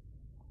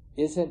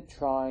isn't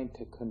trying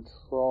to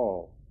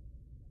control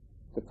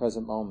the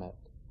present moment.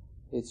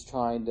 It's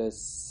trying to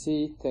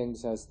see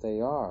things as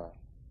they are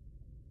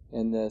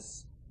in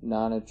this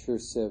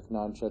non-intrusive,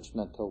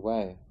 non-judgmental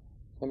way.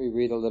 Let me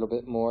read a little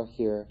bit more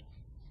here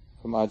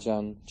from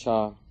Ajahn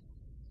Chah.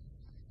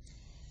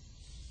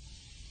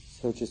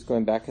 So just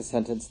going back a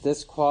sentence,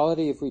 this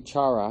quality of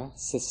vichara,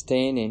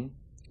 sustaining,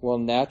 will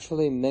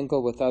naturally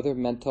mingle with other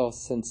mental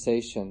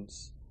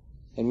sensations,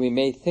 and we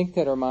may think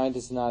that our mind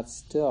is not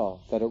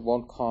still, that it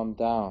won't calm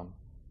down.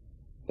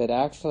 But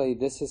actually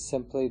this is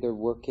simply the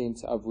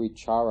workings of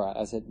vichara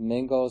as it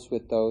mingles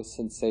with those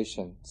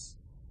sensations.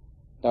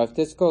 Now if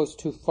this goes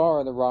too far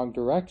in the wrong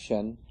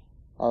direction,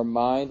 our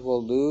mind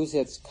will lose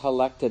its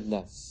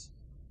collectedness.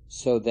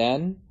 So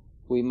then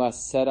we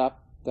must set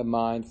up the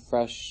mind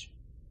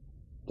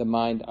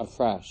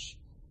afresh,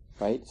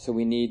 right? So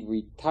we need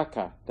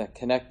vitaka, that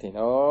connecting.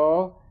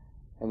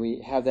 And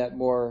we have that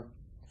more,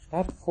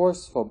 not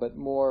forceful, but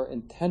more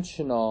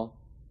intentional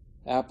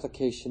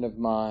application of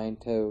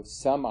mind to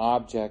some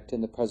object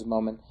in the present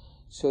moment.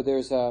 So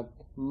there's a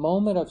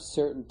moment of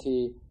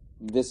certainty,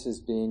 this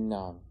is being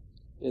known.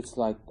 It's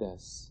like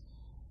this.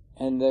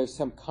 And there's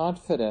some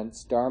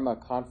confidence, dharma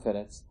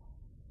confidence,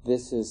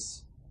 this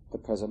is the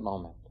present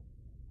moment.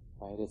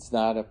 Right? It's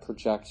not a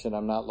projection,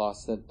 I'm not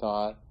lost in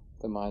thought,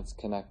 the mind's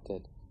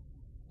connected.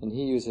 And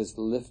he uses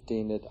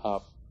lifting it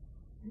up.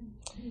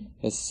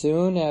 As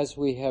soon as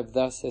we have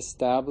thus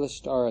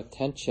established our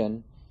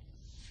attention,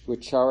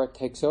 vichara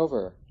takes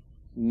over,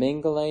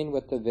 mingling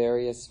with the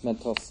various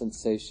mental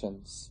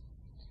sensations.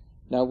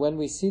 Now when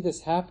we see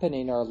this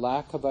happening, our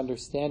lack of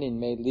understanding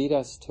may lead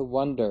us to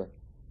wonder,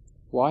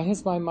 why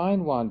has my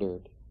mind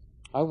wandered?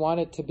 I want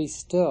it to be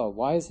still.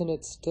 Why isn't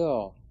it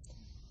still?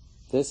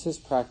 This is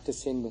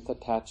practicing with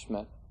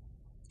attachment.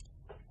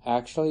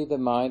 Actually, the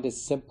mind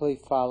is simply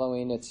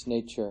following its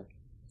nature.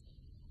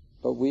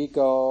 But we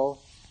go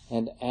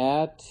and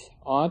add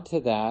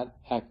onto that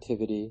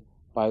activity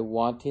by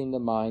wanting the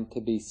mind to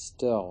be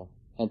still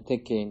and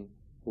thinking,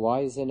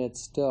 why isn't it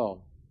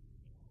still?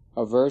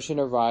 Aversion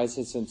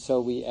arises, and so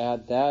we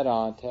add that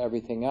on to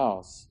everything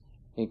else,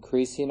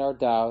 increasing our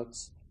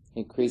doubts,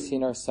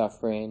 increasing our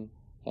suffering,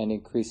 and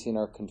increasing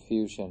our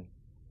confusion.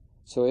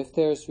 So if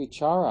there's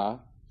vichara,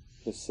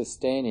 the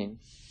sustaining,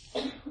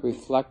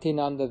 reflecting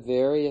on the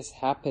various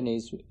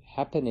happenings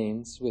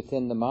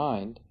within the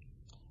mind,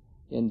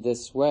 in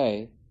this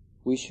way,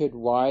 we should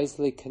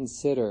wisely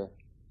consider.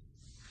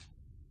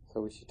 So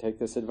we should take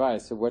this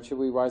advice. So what should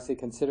we wisely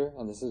consider?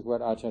 And this is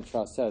what Ajahn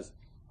Chah says.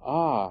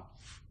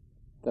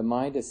 The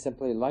mind is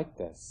simply like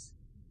this.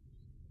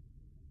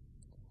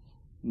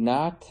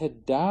 Not to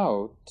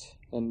doubt,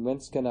 and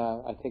Wynn's going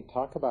to, I think,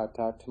 talk about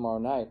that tomorrow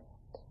night,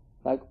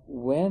 like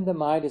when the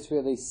mind is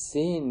really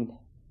seeing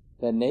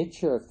the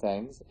nature of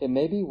things, it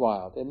may be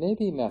wild, it may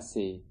be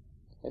messy,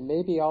 it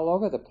may be all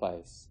over the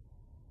place.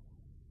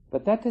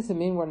 But that doesn't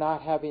mean we're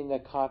not having the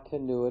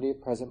continuity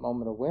of present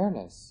moment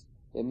awareness.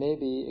 It may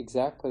be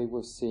exactly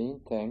we're seeing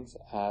things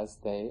as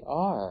they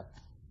are.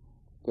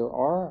 There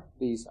are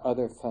these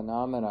other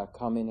phenomena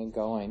coming and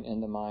going in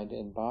the mind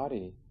and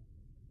body.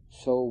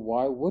 So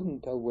why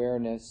wouldn't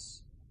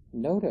awareness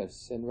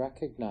notice and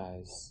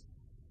recognize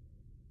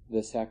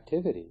this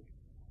activity?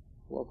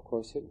 Well, of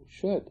course it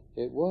should.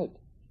 It would.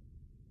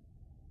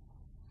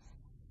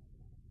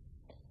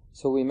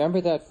 So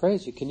remember that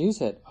phrase. You can use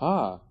it.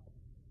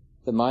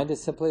 The mind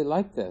is simply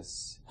like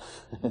this.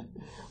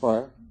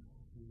 Or,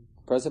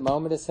 present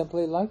moment is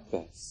simply like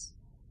this.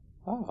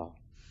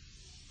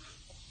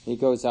 He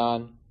goes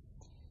on,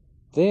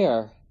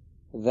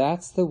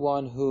 that's the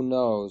one who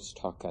knows,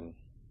 Tokken.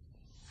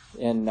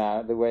 In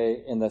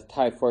the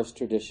Thai forest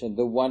tradition,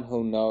 the one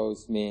who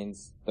knows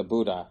means the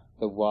Buddha,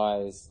 the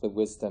wise, the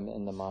wisdom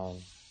in the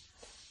mind.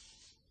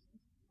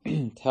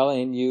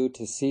 Telling you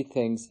to see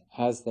things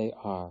as they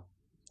are.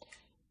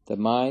 The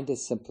mind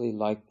is simply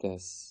like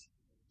this.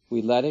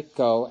 We let it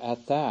go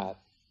at that,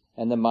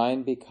 and the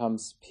mind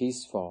becomes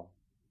peaceful.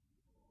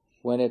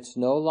 When it's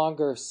no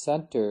longer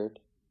centered,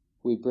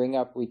 we bring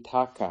up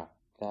vitaka,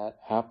 that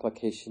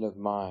application of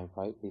mind,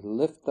 right? We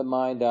lift the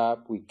mind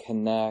up, we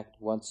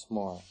connect once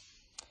more.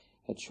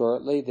 And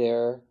shortly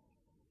there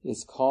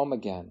is calm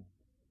again.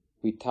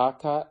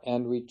 Vitaka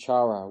and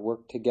vichara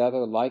work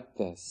together like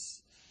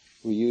this.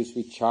 We use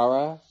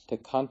vichara to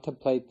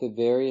contemplate the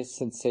various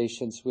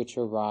sensations which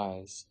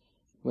arise.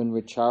 When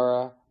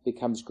vichara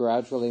becomes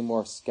gradually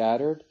more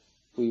scattered,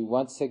 we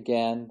once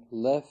again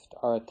lift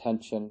our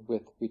attention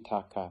with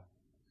vitaka.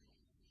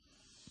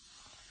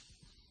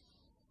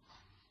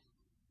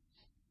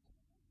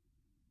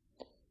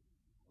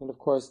 And of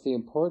course, the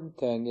important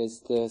thing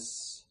is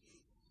this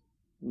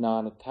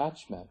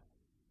non-attachment.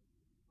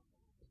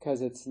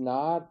 Because it's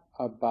not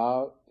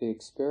about the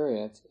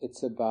experience,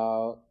 it's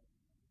about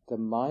the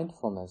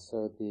mindfulness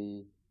or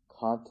the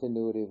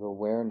continuity of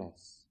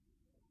awareness.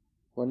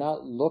 We're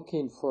not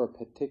looking for a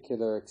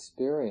particular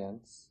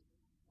experience,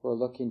 we're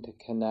looking to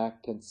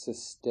connect and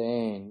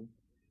sustain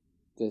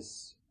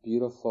this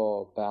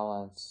beautiful,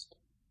 balanced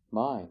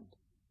mind.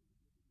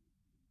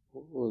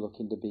 We're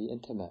looking to be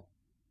intimate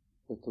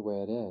with the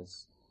way it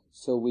is.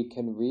 So we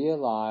can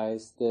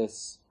realize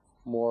this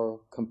more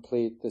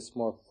complete, this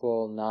more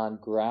full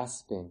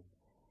non-grasping.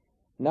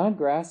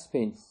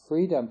 Non-grasping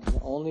freedom can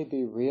only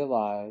be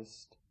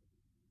realized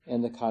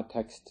in the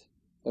context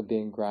of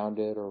being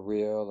grounded or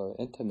real or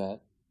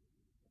intimate.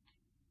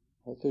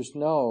 There's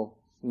no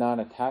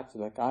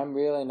non-attachment. Like, I'm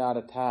really not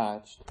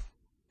attached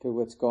to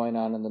what's going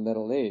on in the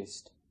Middle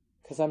East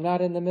because I'm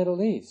not in the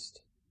Middle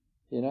East,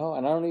 and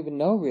I don't even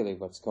know really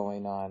what's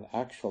going on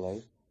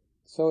actually.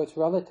 So it's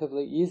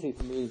relatively easy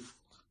for me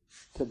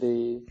to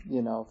be,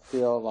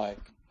 feel like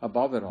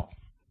above it all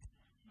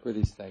for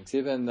these things.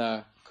 Even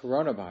the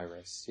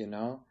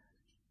coronavirus,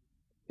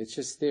 it's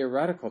just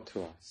theoretical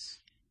to us.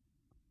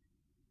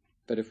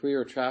 But if we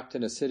were trapped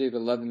in a city of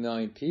 11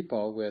 million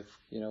people with,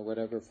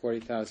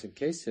 40,000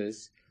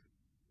 cases,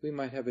 we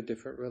might have a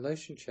different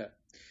relationship.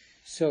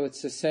 So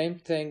it's the same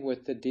thing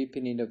with the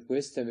deepening of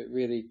wisdom. It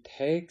really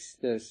takes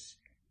this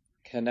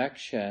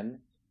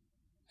connection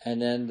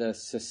and then the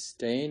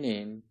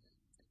sustaining,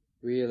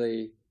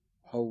 really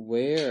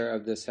aware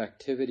of this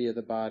activity of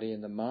the body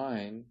and the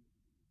mind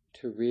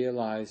to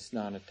realize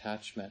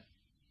non-attachment.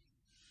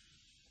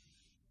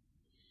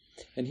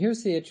 And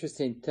here's the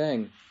interesting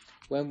thing.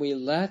 When we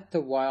let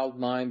the wild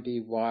mind be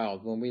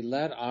wild, when we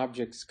let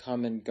objects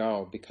come and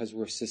go because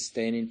we're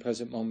sustaining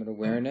present moment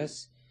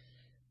awareness,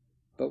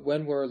 but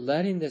when we're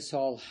letting this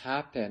all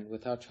happen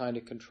without trying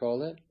to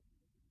control it,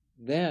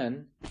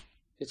 then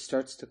it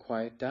starts to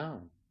quiet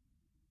down.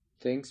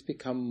 Things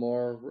become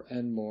more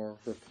and more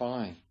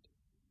refined.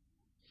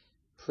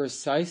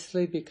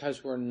 Precisely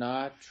because we're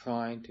not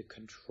trying to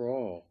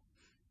control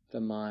the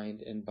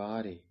mind and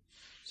body.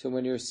 So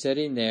when you're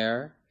sitting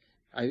there,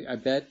 I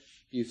bet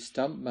you've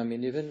stumbled,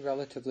 even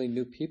relatively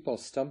new people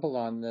stumble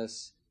on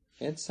this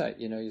insight.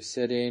 You're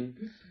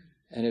sitting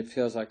and it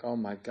feels like, oh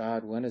my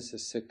God, when is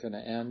this going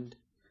to end?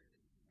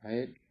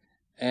 Right?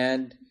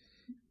 And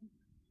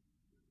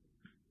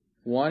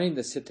wanting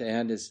the sit to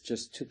end is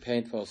just too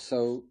painful.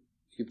 So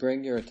you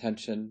bring your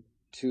attention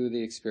to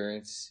the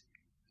experience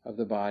of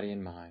the body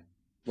and mind.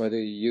 Whether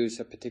you use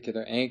a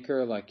particular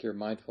anchor, like your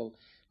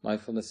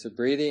mindfulness of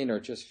breathing, or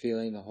just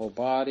feeling the whole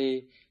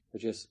body, or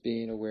just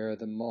being aware of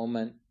the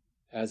moment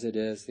as it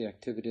is, the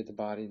activity of the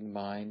body and the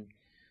mind.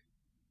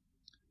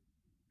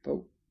 But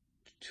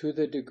to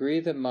the degree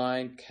the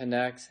mind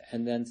connects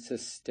and then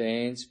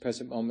sustains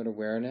present moment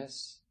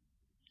awareness,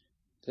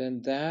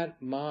 then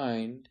that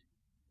mind,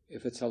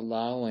 if it's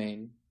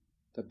allowing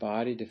the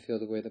body to feel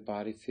the way the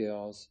body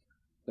feels,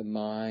 the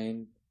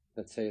mind,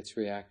 let's say it's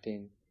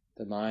reacting,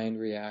 the mind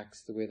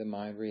reacts the way the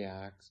mind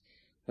reacts.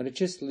 When it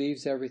just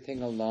leaves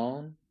everything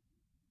alone,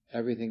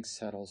 everything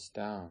settles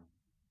down.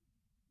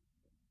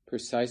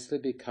 Precisely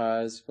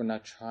because we're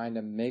not trying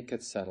to make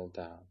it settle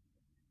down.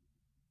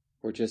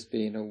 We're just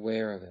being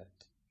aware of it.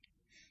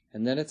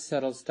 And then it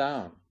settles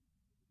down.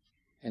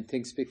 And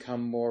things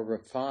become more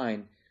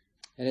refined.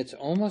 And it's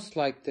almost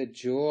like the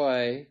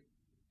joy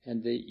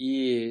and the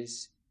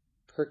ease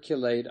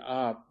percolate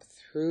up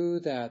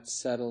through that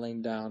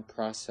settling down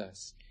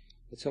process.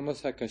 It's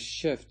almost like a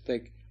shift,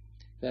 like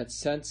that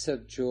sense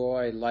of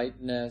joy,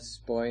 lightness,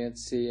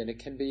 buoyancy, and it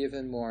can be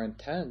even more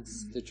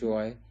intense, the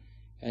joy,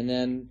 and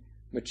then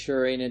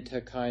maturing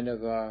into kind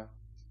of a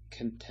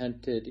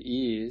contented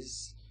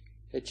ease.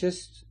 It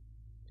just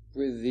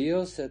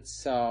reveals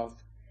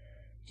itself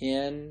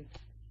in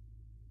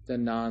the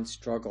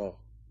non-struggle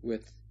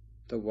with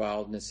the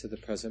wildness of the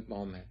present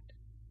moment.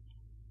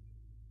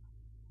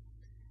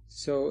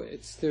 So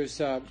there's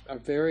a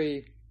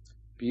very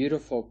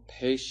beautiful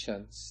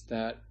patience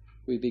that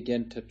we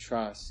begin to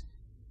trust,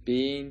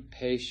 being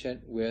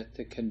patient with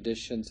the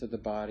conditions of the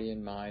body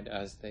and mind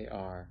as they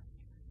are.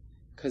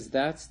 Because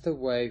that's the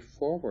way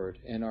forward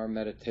in our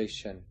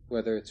meditation,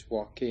 whether it's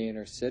walking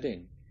or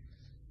sitting.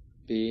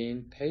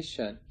 Being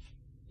patient.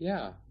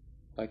 Yeah,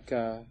 like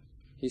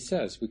he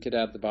says, we could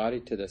add the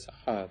body to this.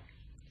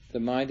 The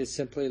mind is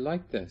simply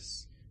like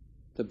this.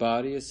 The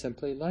body is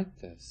simply like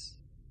this.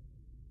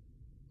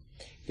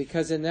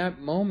 Because in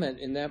that moment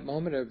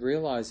of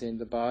realizing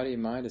the body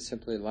and mind is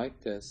simply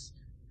like this,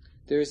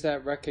 there's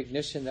that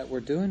recognition that we're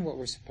doing what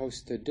we're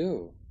supposed to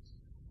do.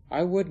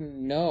 I wouldn't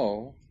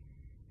know,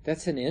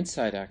 that's an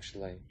insight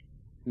actually,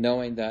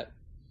 knowing that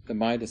the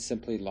mind is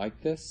simply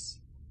like this.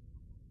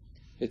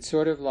 It's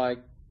sort of like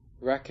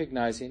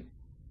recognizing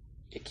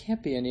it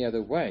can't be any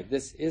other way.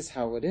 This is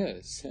how it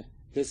is.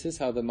 This is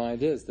how the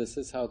mind is. This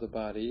is how the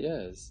body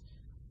is.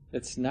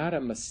 It's not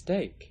a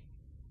mistake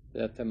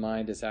that the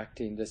mind is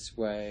acting this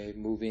way,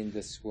 moving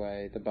this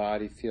way, the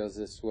body feels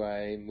this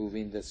way,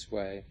 moving this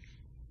way.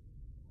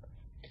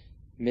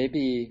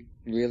 Maybe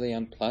really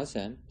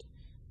unpleasant,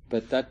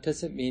 but that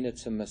doesn't mean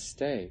it's a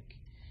mistake.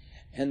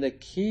 And the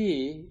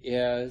key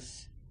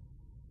is,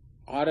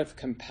 out of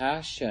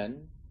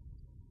compassion,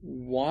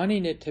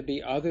 wanting it to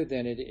be other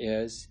than it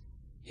is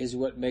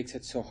what makes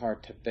it so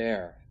hard to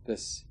bear,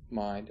 this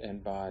mind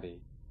and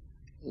body.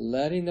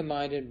 Letting the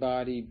mind and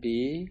body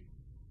be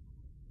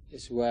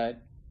is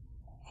what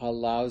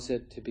allows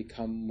it to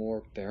become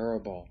more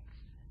bearable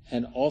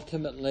and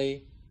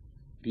ultimately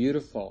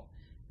beautiful.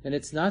 And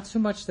it's not so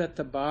much that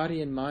the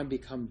body and mind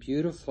become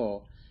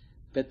beautiful,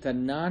 but the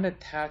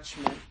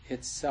non-attachment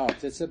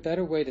itself. It's a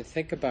better way to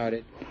think about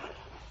it.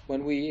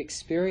 When we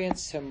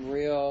experience some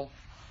real,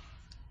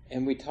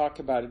 and we talk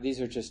about it,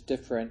 these are just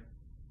different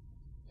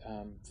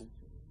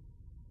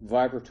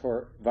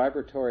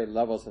vibratory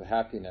levels of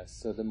happiness.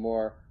 So the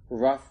more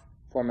rough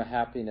form of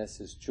happiness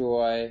is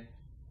joy,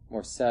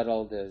 more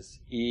settled is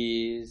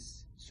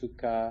ease,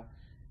 sukha,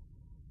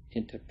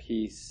 into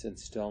peace and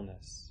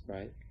stillness,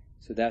 right?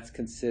 So that's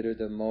considered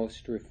the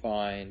most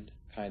refined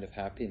kind of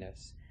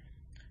happiness.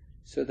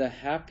 So the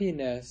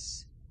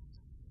happiness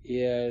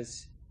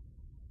is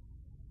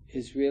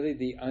really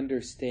the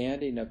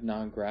understanding of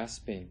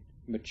non-grasping,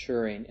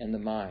 maturing in the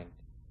mind.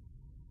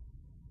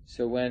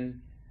 So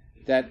when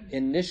that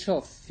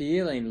initial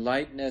feeling,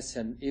 lightness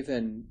and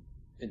even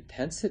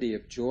intensity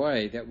of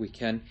joy that we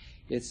can,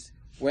 it's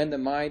when the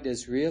mind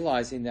is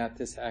realizing that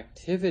this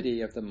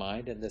activity of the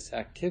mind and this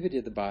activity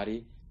of the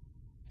body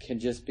can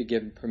just be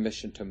given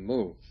permission to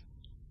move.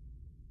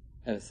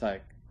 And it's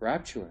like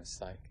rapturous,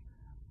 like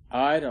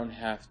I don't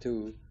have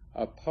to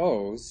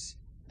oppose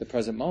the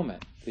present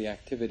moment, the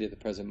activity of the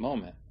present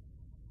moment.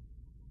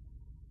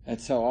 And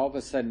so all of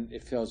a sudden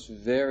it feels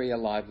very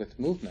alive with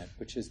movement,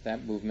 which is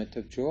that movement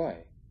of joy.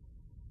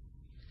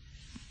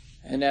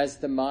 And as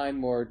the mind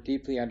more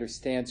deeply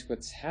understands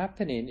what's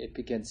happening, it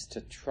begins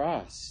to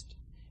trust.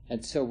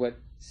 And so what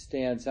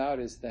stands out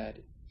is that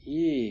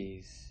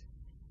ease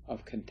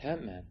of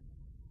contentment.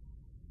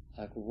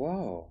 Like,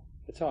 whoa,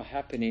 it's all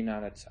happening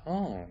on its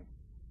own.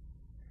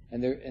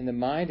 And the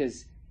mind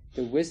is,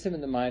 the wisdom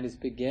in the mind is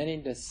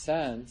beginning to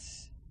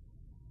sense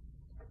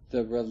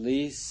the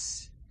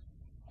release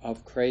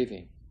of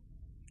craving,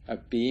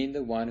 of being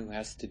the one who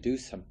has to do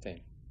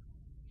something.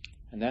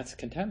 And that's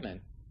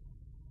contentment.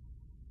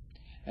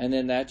 And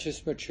then that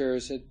just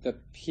matures. The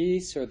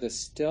peace or the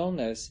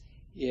stillness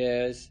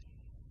is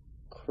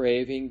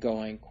craving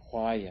going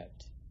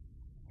quiet,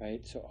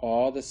 right? So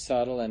all the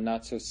subtle and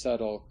not so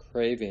subtle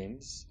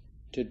cravings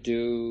to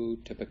do,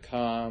 to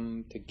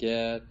become, to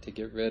get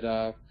rid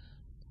of,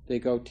 they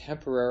go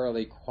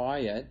temporarily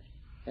quiet,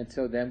 and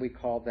so then we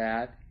call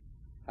that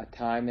a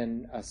time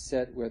in a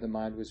sit where the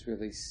mind was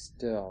really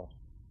still,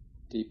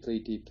 deeply,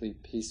 deeply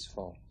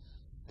peaceful.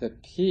 The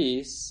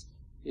peace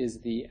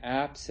is the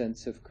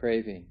absence of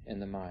craving in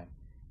the mind.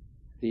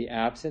 The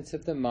absence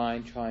of the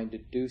mind trying to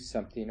do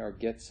something or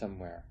get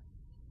somewhere.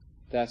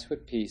 That's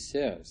what peace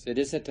is. It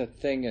isn't a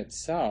thing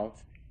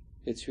itself,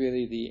 it's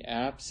really the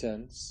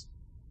absence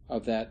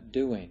of that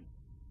doing.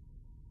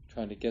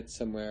 Trying to get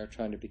somewhere,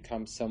 trying to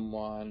become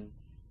someone,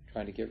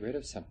 trying to get rid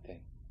of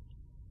something.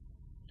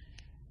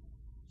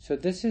 So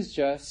this is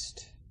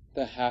just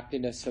the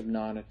happiness of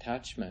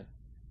non-attachment.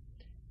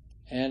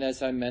 And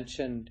as I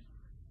mentioned,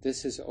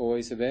 this is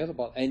always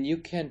available. And you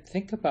can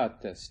think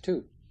about this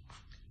too.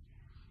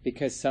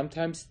 Because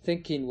sometimes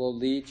thinking will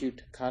lead you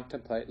to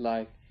contemplate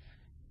life.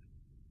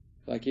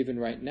 Like even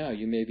right now,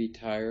 you may be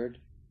tired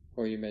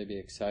or you may be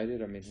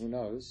excited, I mean, who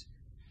knows.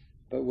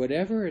 But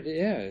whatever it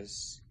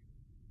is,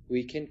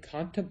 we can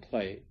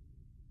contemplate,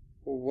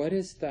 well, what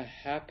is the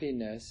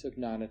happiness of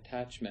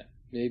non-attachment?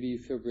 Maybe you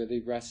feel really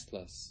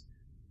restless.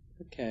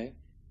 Okay,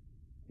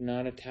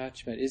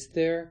 non-attachment.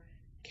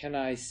 Can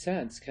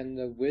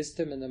the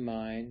wisdom in the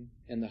mind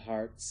and the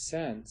heart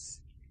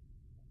sense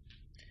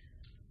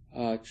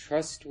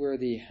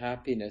trustworthy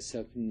happiness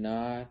of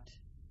not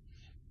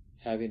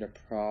having a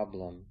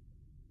problem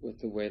with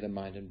the way the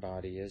mind and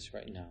body is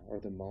right now, or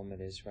the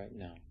moment is right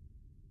now?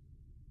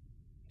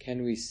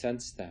 Can we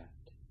sense that?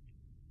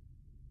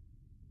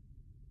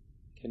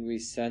 Can we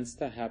sense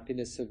the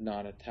happiness of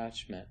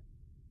non-attachment?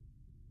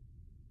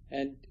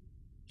 And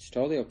it's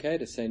totally okay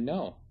to say,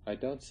 no, I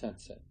don't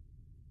sense it.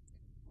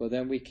 Well,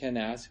 then we can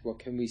ask, well,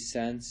 can we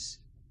sense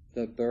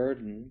the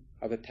burden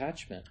of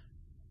attachment?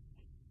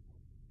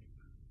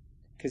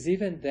 Because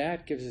even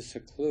that gives us a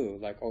clue,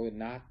 like, oh,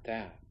 not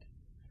that.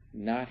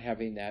 Not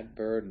having that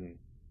burden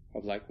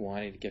of like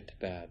wanting to get to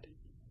bed,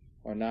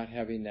 or not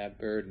having that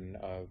burden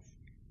of,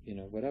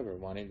 whatever,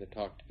 wanting the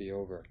talk to be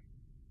over.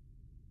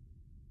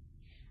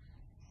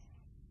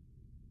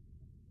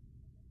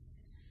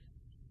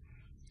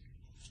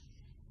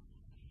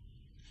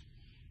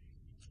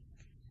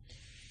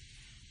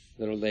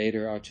 A little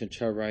later, Ajahn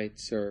Chah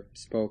writes or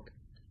spoke,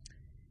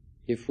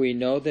 if we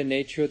know the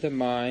nature of the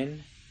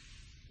mind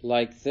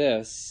like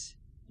this,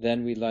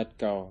 then we let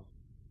go,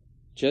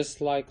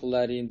 just like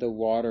letting the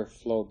water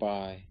flow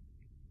by.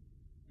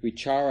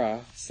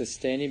 Vichara,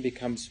 sustaining,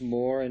 becomes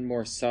more and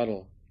more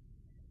subtle.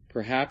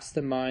 Perhaps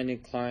the mind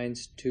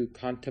inclines to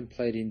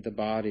contemplating the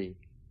body,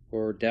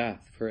 or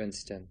death, for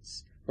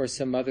instance, or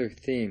some other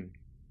theme.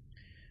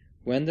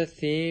 When the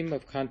theme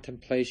of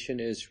contemplation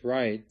is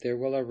right, there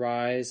will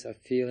arise a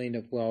feeling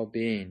of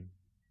well-being.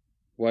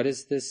 What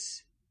is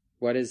this?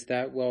 What is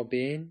that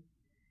well-being?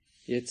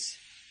 It's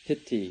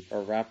piti,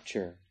 or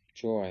rapture,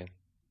 joy.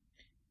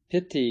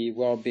 Piti,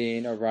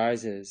 well-being,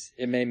 arises.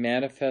 It may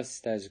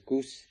manifest as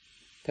goosebumps,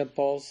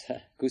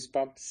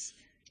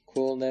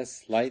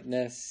 coolness,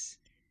 lightness.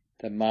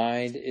 The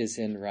mind is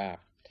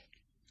enwrapped,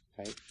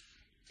 right?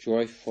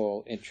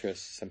 Joyful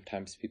interest,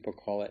 sometimes people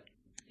call it.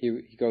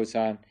 He goes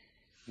on,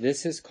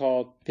 this is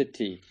called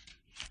piti,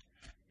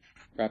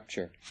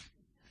 rapture.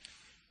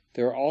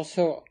 There are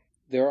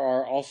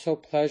also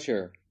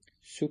pleasure,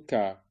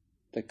 sukha,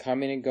 the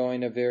coming and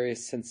going of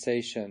various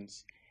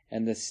sensations,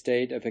 and the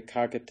state of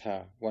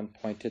ekaggata,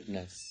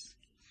 one-pointedness.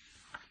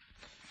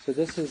 So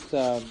this is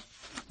the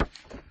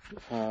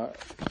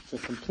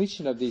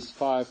completion of these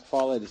 5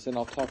 qualities, and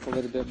I'll talk a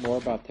little bit more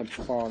about them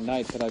tomorrow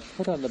night, but I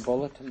put on the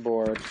bulletin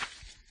board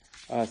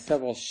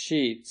several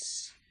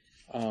sheets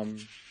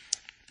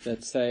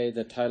that say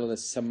the title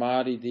is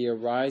Samadhi, the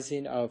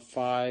arising of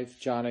 5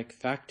 jhanic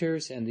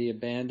factors and the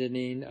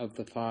abandoning of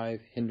the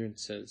 5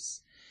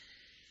 hindrances.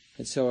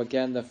 And so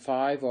again, the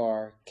 5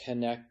 are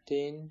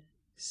connecting,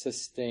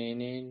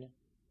 sustaining,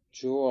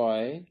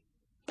 joy,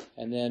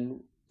 and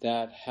then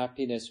that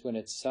happiness, when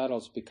it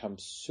settles,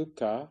 becomes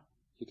sukha.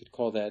 You could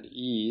call that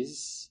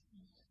ease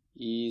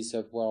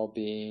of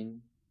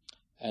well-being.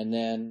 And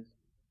then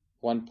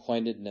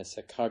one-pointedness,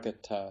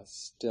 ekaggata,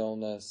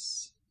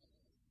 stillness.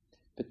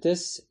 But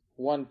this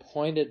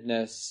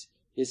one-pointedness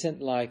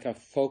isn't like a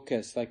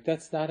focus. Like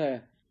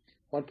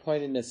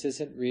one-pointedness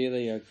isn't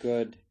really a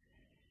good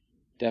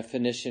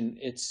definition.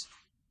 It's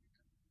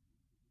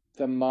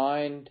the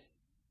mind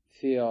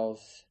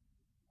feels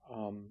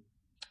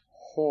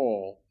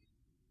whole.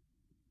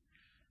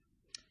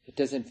 It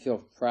doesn't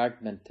feel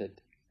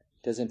fragmented.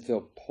 It doesn't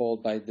feel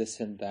pulled by this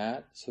and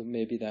that. So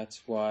maybe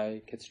that's why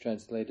it gets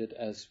translated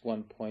as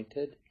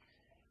one-pointed.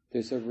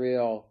 There's a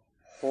real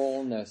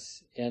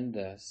wholeness in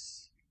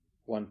this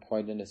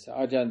one-pointedness.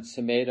 Ajahn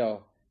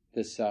Sumedho,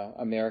 this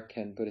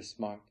American Buddhist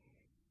monk,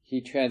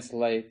 he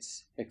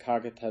translates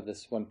ekaggata,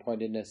 this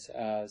one-pointedness,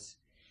 as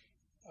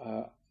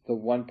the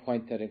one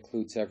point that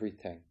includes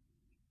everything.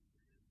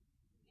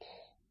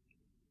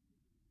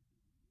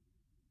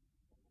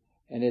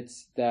 And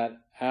it's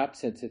that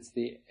absence,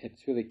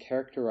 it's really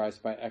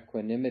characterized by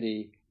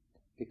equanimity,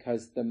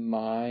 because the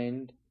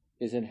mind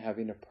isn't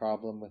having a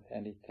problem with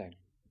anything.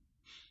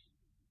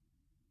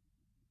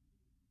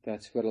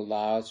 That's what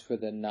allows for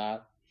the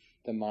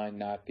mind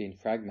not being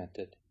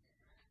fragmented.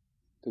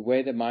 The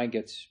way the mind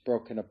gets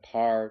broken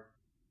apart,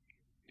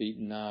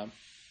 beaten up,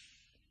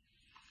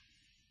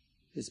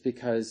 is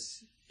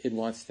because it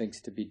wants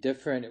things to be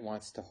different, it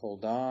wants to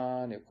hold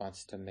on, it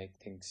wants to make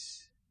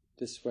things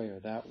this way or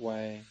that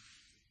way.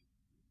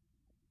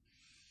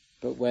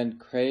 But when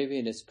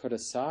craving is put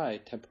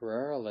aside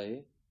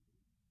temporarily,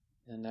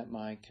 then that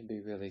mind can be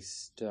really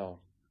still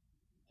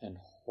and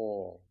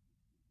whole.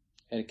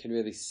 And it can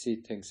really see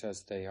things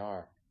as they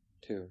are,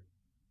 too.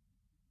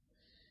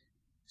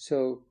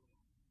 So,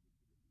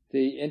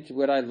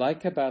 what I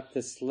like about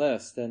this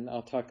list, and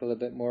I'll talk a little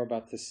bit more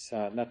about this,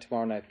 not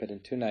tomorrow night, but in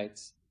 2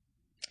 nights,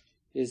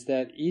 is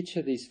that each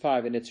of these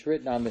 5, and it's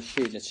written on the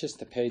sheet, and it's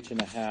just a page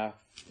and a half,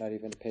 not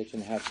even a page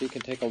and a half, so you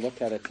can take a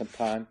look at it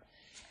sometime,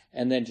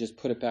 and then just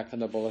put it back on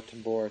the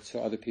bulletin board so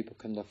other people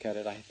can look at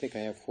it. I think I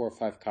have 4 or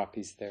 5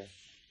 copies there.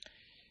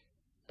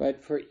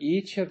 But for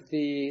each of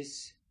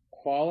these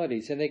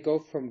qualities, and they go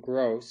from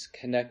gross,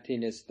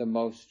 connecting is the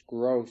most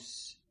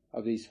gross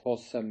of these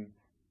wholesome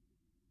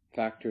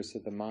factors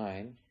of the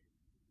mind,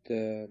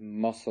 the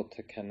muscle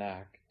to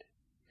connect.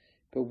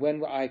 But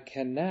when I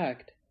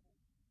connect,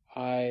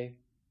 I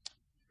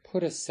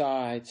put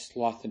aside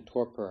sloth and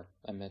torpor,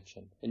 I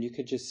mentioned. And you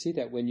could just see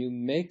that when you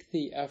make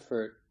the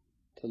effort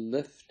to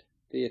lift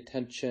the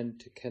attention,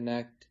 to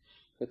connect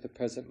with the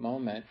present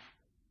moment,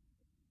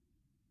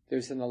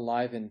 there's an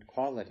enlivened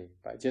quality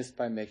just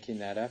by making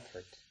that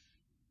effort.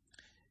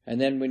 And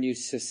then when you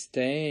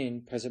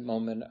sustain present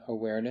moment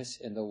awareness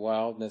in the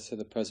wildness of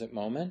the present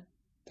moment,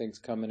 things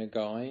coming and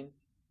going,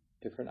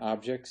 different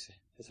objects,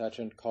 as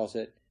Ajahn calls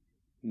it,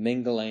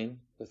 mingling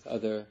with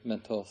other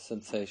mental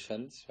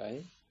sensations,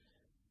 right?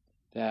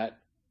 That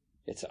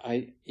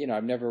I've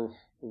never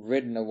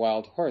ridden a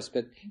wild horse,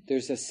 but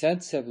there's a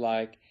sense of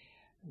like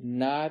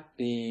not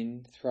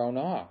being thrown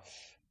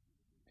off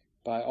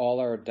by all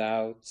our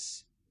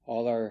doubts,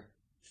 all our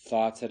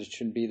thoughts that it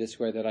shouldn't be this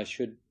way, that I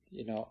should,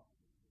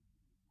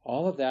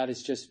 all of that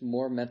is just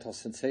more mental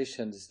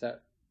sensations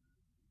that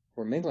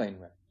we're mingling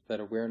with, that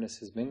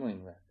awareness is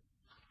mingling with.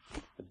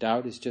 The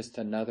doubt is just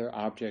another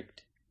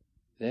object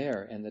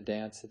there in the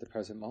dance of the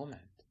present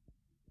moment.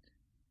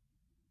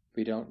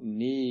 We don't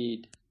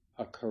need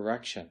a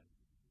correction.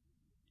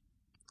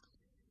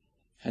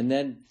 And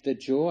then the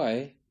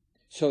joy,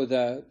 so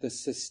the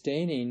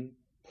sustaining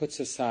puts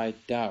aside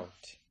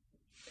doubt,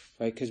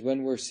 right? Because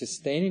when we're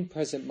sustaining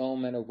present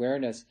moment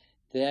awareness,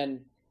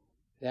 then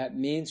that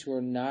means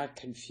we're not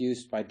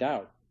confused by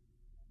doubt.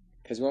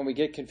 Because when we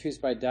get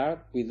confused by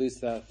doubt, we lose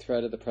the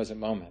thread of the present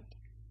moment.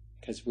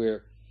 Because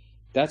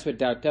that's what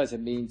doubt does. It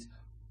means,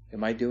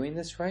 am I doing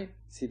this right?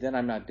 See, then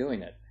I'm not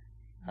doing it.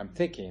 I'm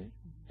thinking,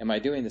 am I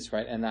doing this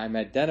right? And I'm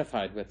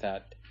identified with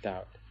that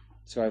doubt.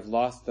 So I've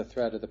lost the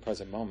thread of the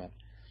present moment.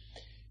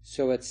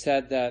 So it's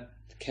said that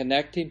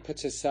connecting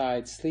puts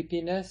aside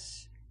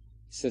sleepiness,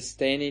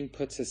 sustaining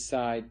puts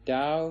aside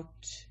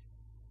doubt,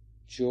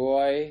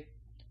 joy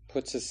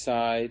puts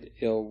aside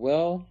ill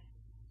will,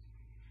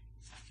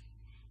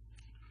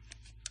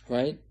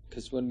 right?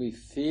 Because when we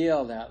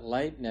feel that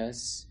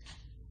lightness,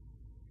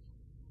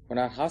 we're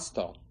not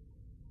hostile.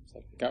 It's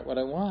like, I got what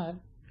I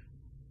want,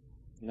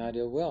 not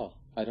ill will.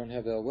 I don't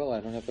have ill will, I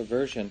don't have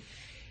aversion.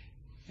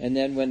 And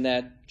then when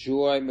that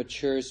joy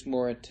matures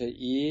more into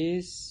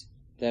ease,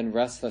 then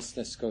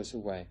restlessness goes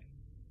away.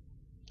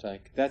 It's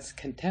like, that's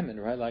contentment,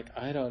 right? Like,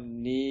 I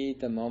don't need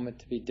the moment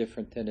to be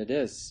different than it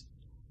is.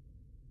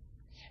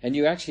 And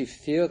you actually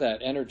feel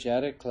that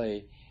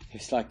energetically.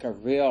 It's like a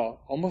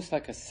real, almost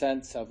like a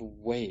sense of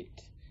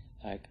weight.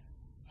 Like,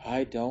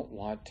 I don't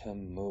want to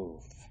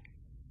move.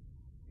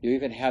 You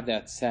even have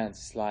that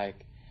sense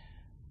like,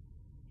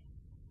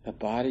 the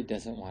body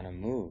doesn't want to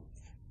move.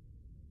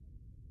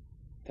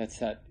 That's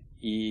that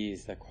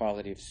ease, the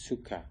quality of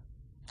sukha.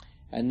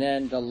 And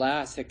then the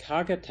last,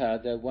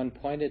 ekaggata, the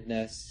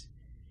one-pointedness,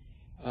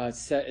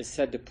 is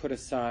said to put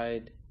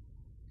aside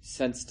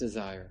sense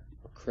desire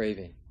or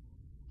craving.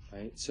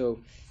 Right?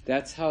 So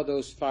that's how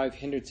those 5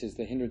 hindrances,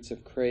 the hindrance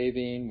of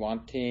craving,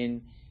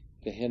 wanting,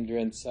 the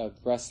hindrance of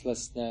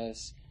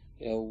restlessness,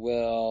 ill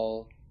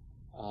will,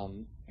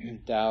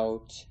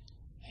 doubt,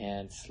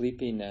 and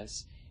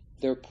sleepiness,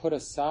 they're put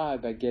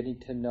aside by getting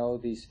to know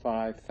these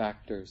 5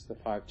 factors, the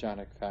 5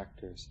 jhanic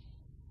factors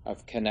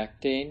of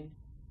connecting,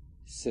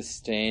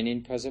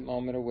 sustaining present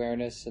moment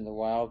awareness in the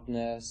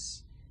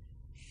wildness,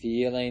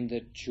 feeling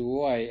the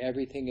joy,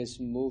 everything is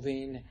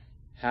moving,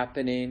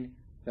 happening,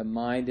 the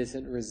mind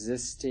isn't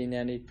resisting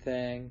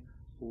anything.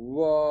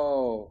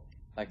 Whoa!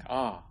 Like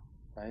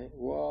right?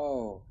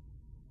 Whoa!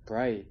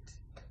 Bright.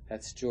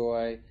 That's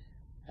joy.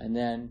 And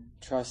then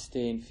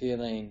trusting,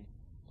 feeling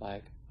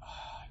like,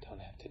 I don't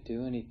have to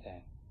do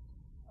anything.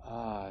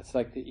 It's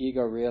like the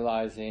ego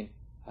realizing,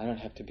 I don't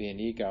have to be an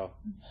ego.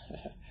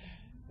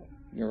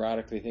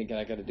 Neurotically thinking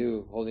I got to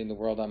do, holding the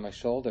world on my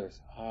shoulders.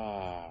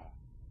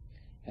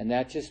 And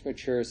that just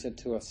matures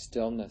into a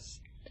stillness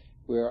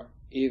where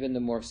even the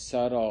more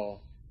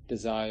subtle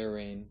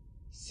desiring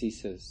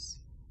ceases,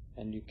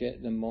 and you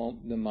get the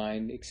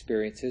mind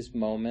experiences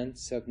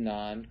moments of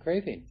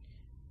non-craving,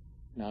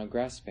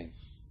 non-grasping,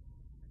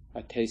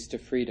 a taste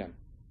of freedom,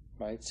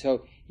 right?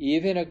 So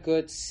even a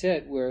good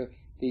sit where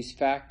these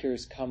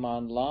factors come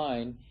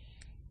online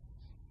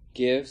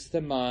gives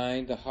the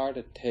mind, the heart,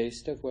 a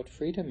taste of what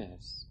freedom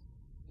is.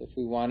 If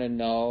we want to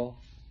know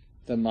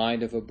the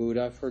mind of a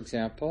Buddha, for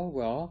example,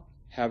 well,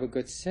 have a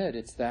good sit.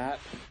 It's that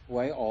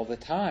way all the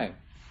time,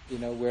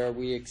 where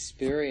we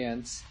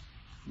experience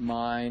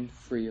mind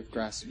free of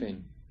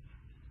grasping.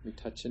 We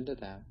touch into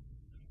that.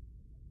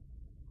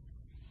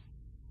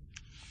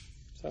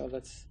 So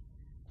let's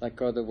let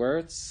go of the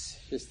words.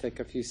 Just take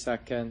a few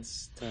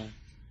seconds to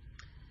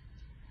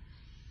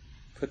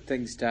put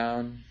things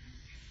down.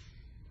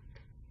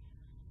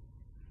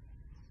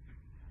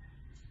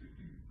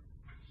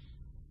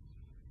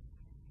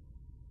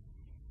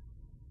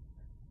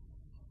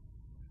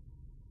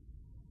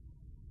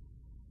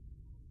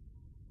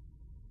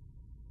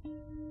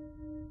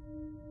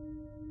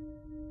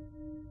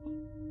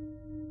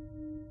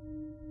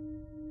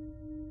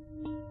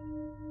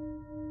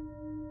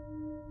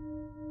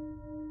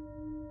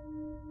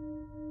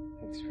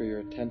 Thanks for your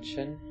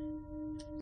attention.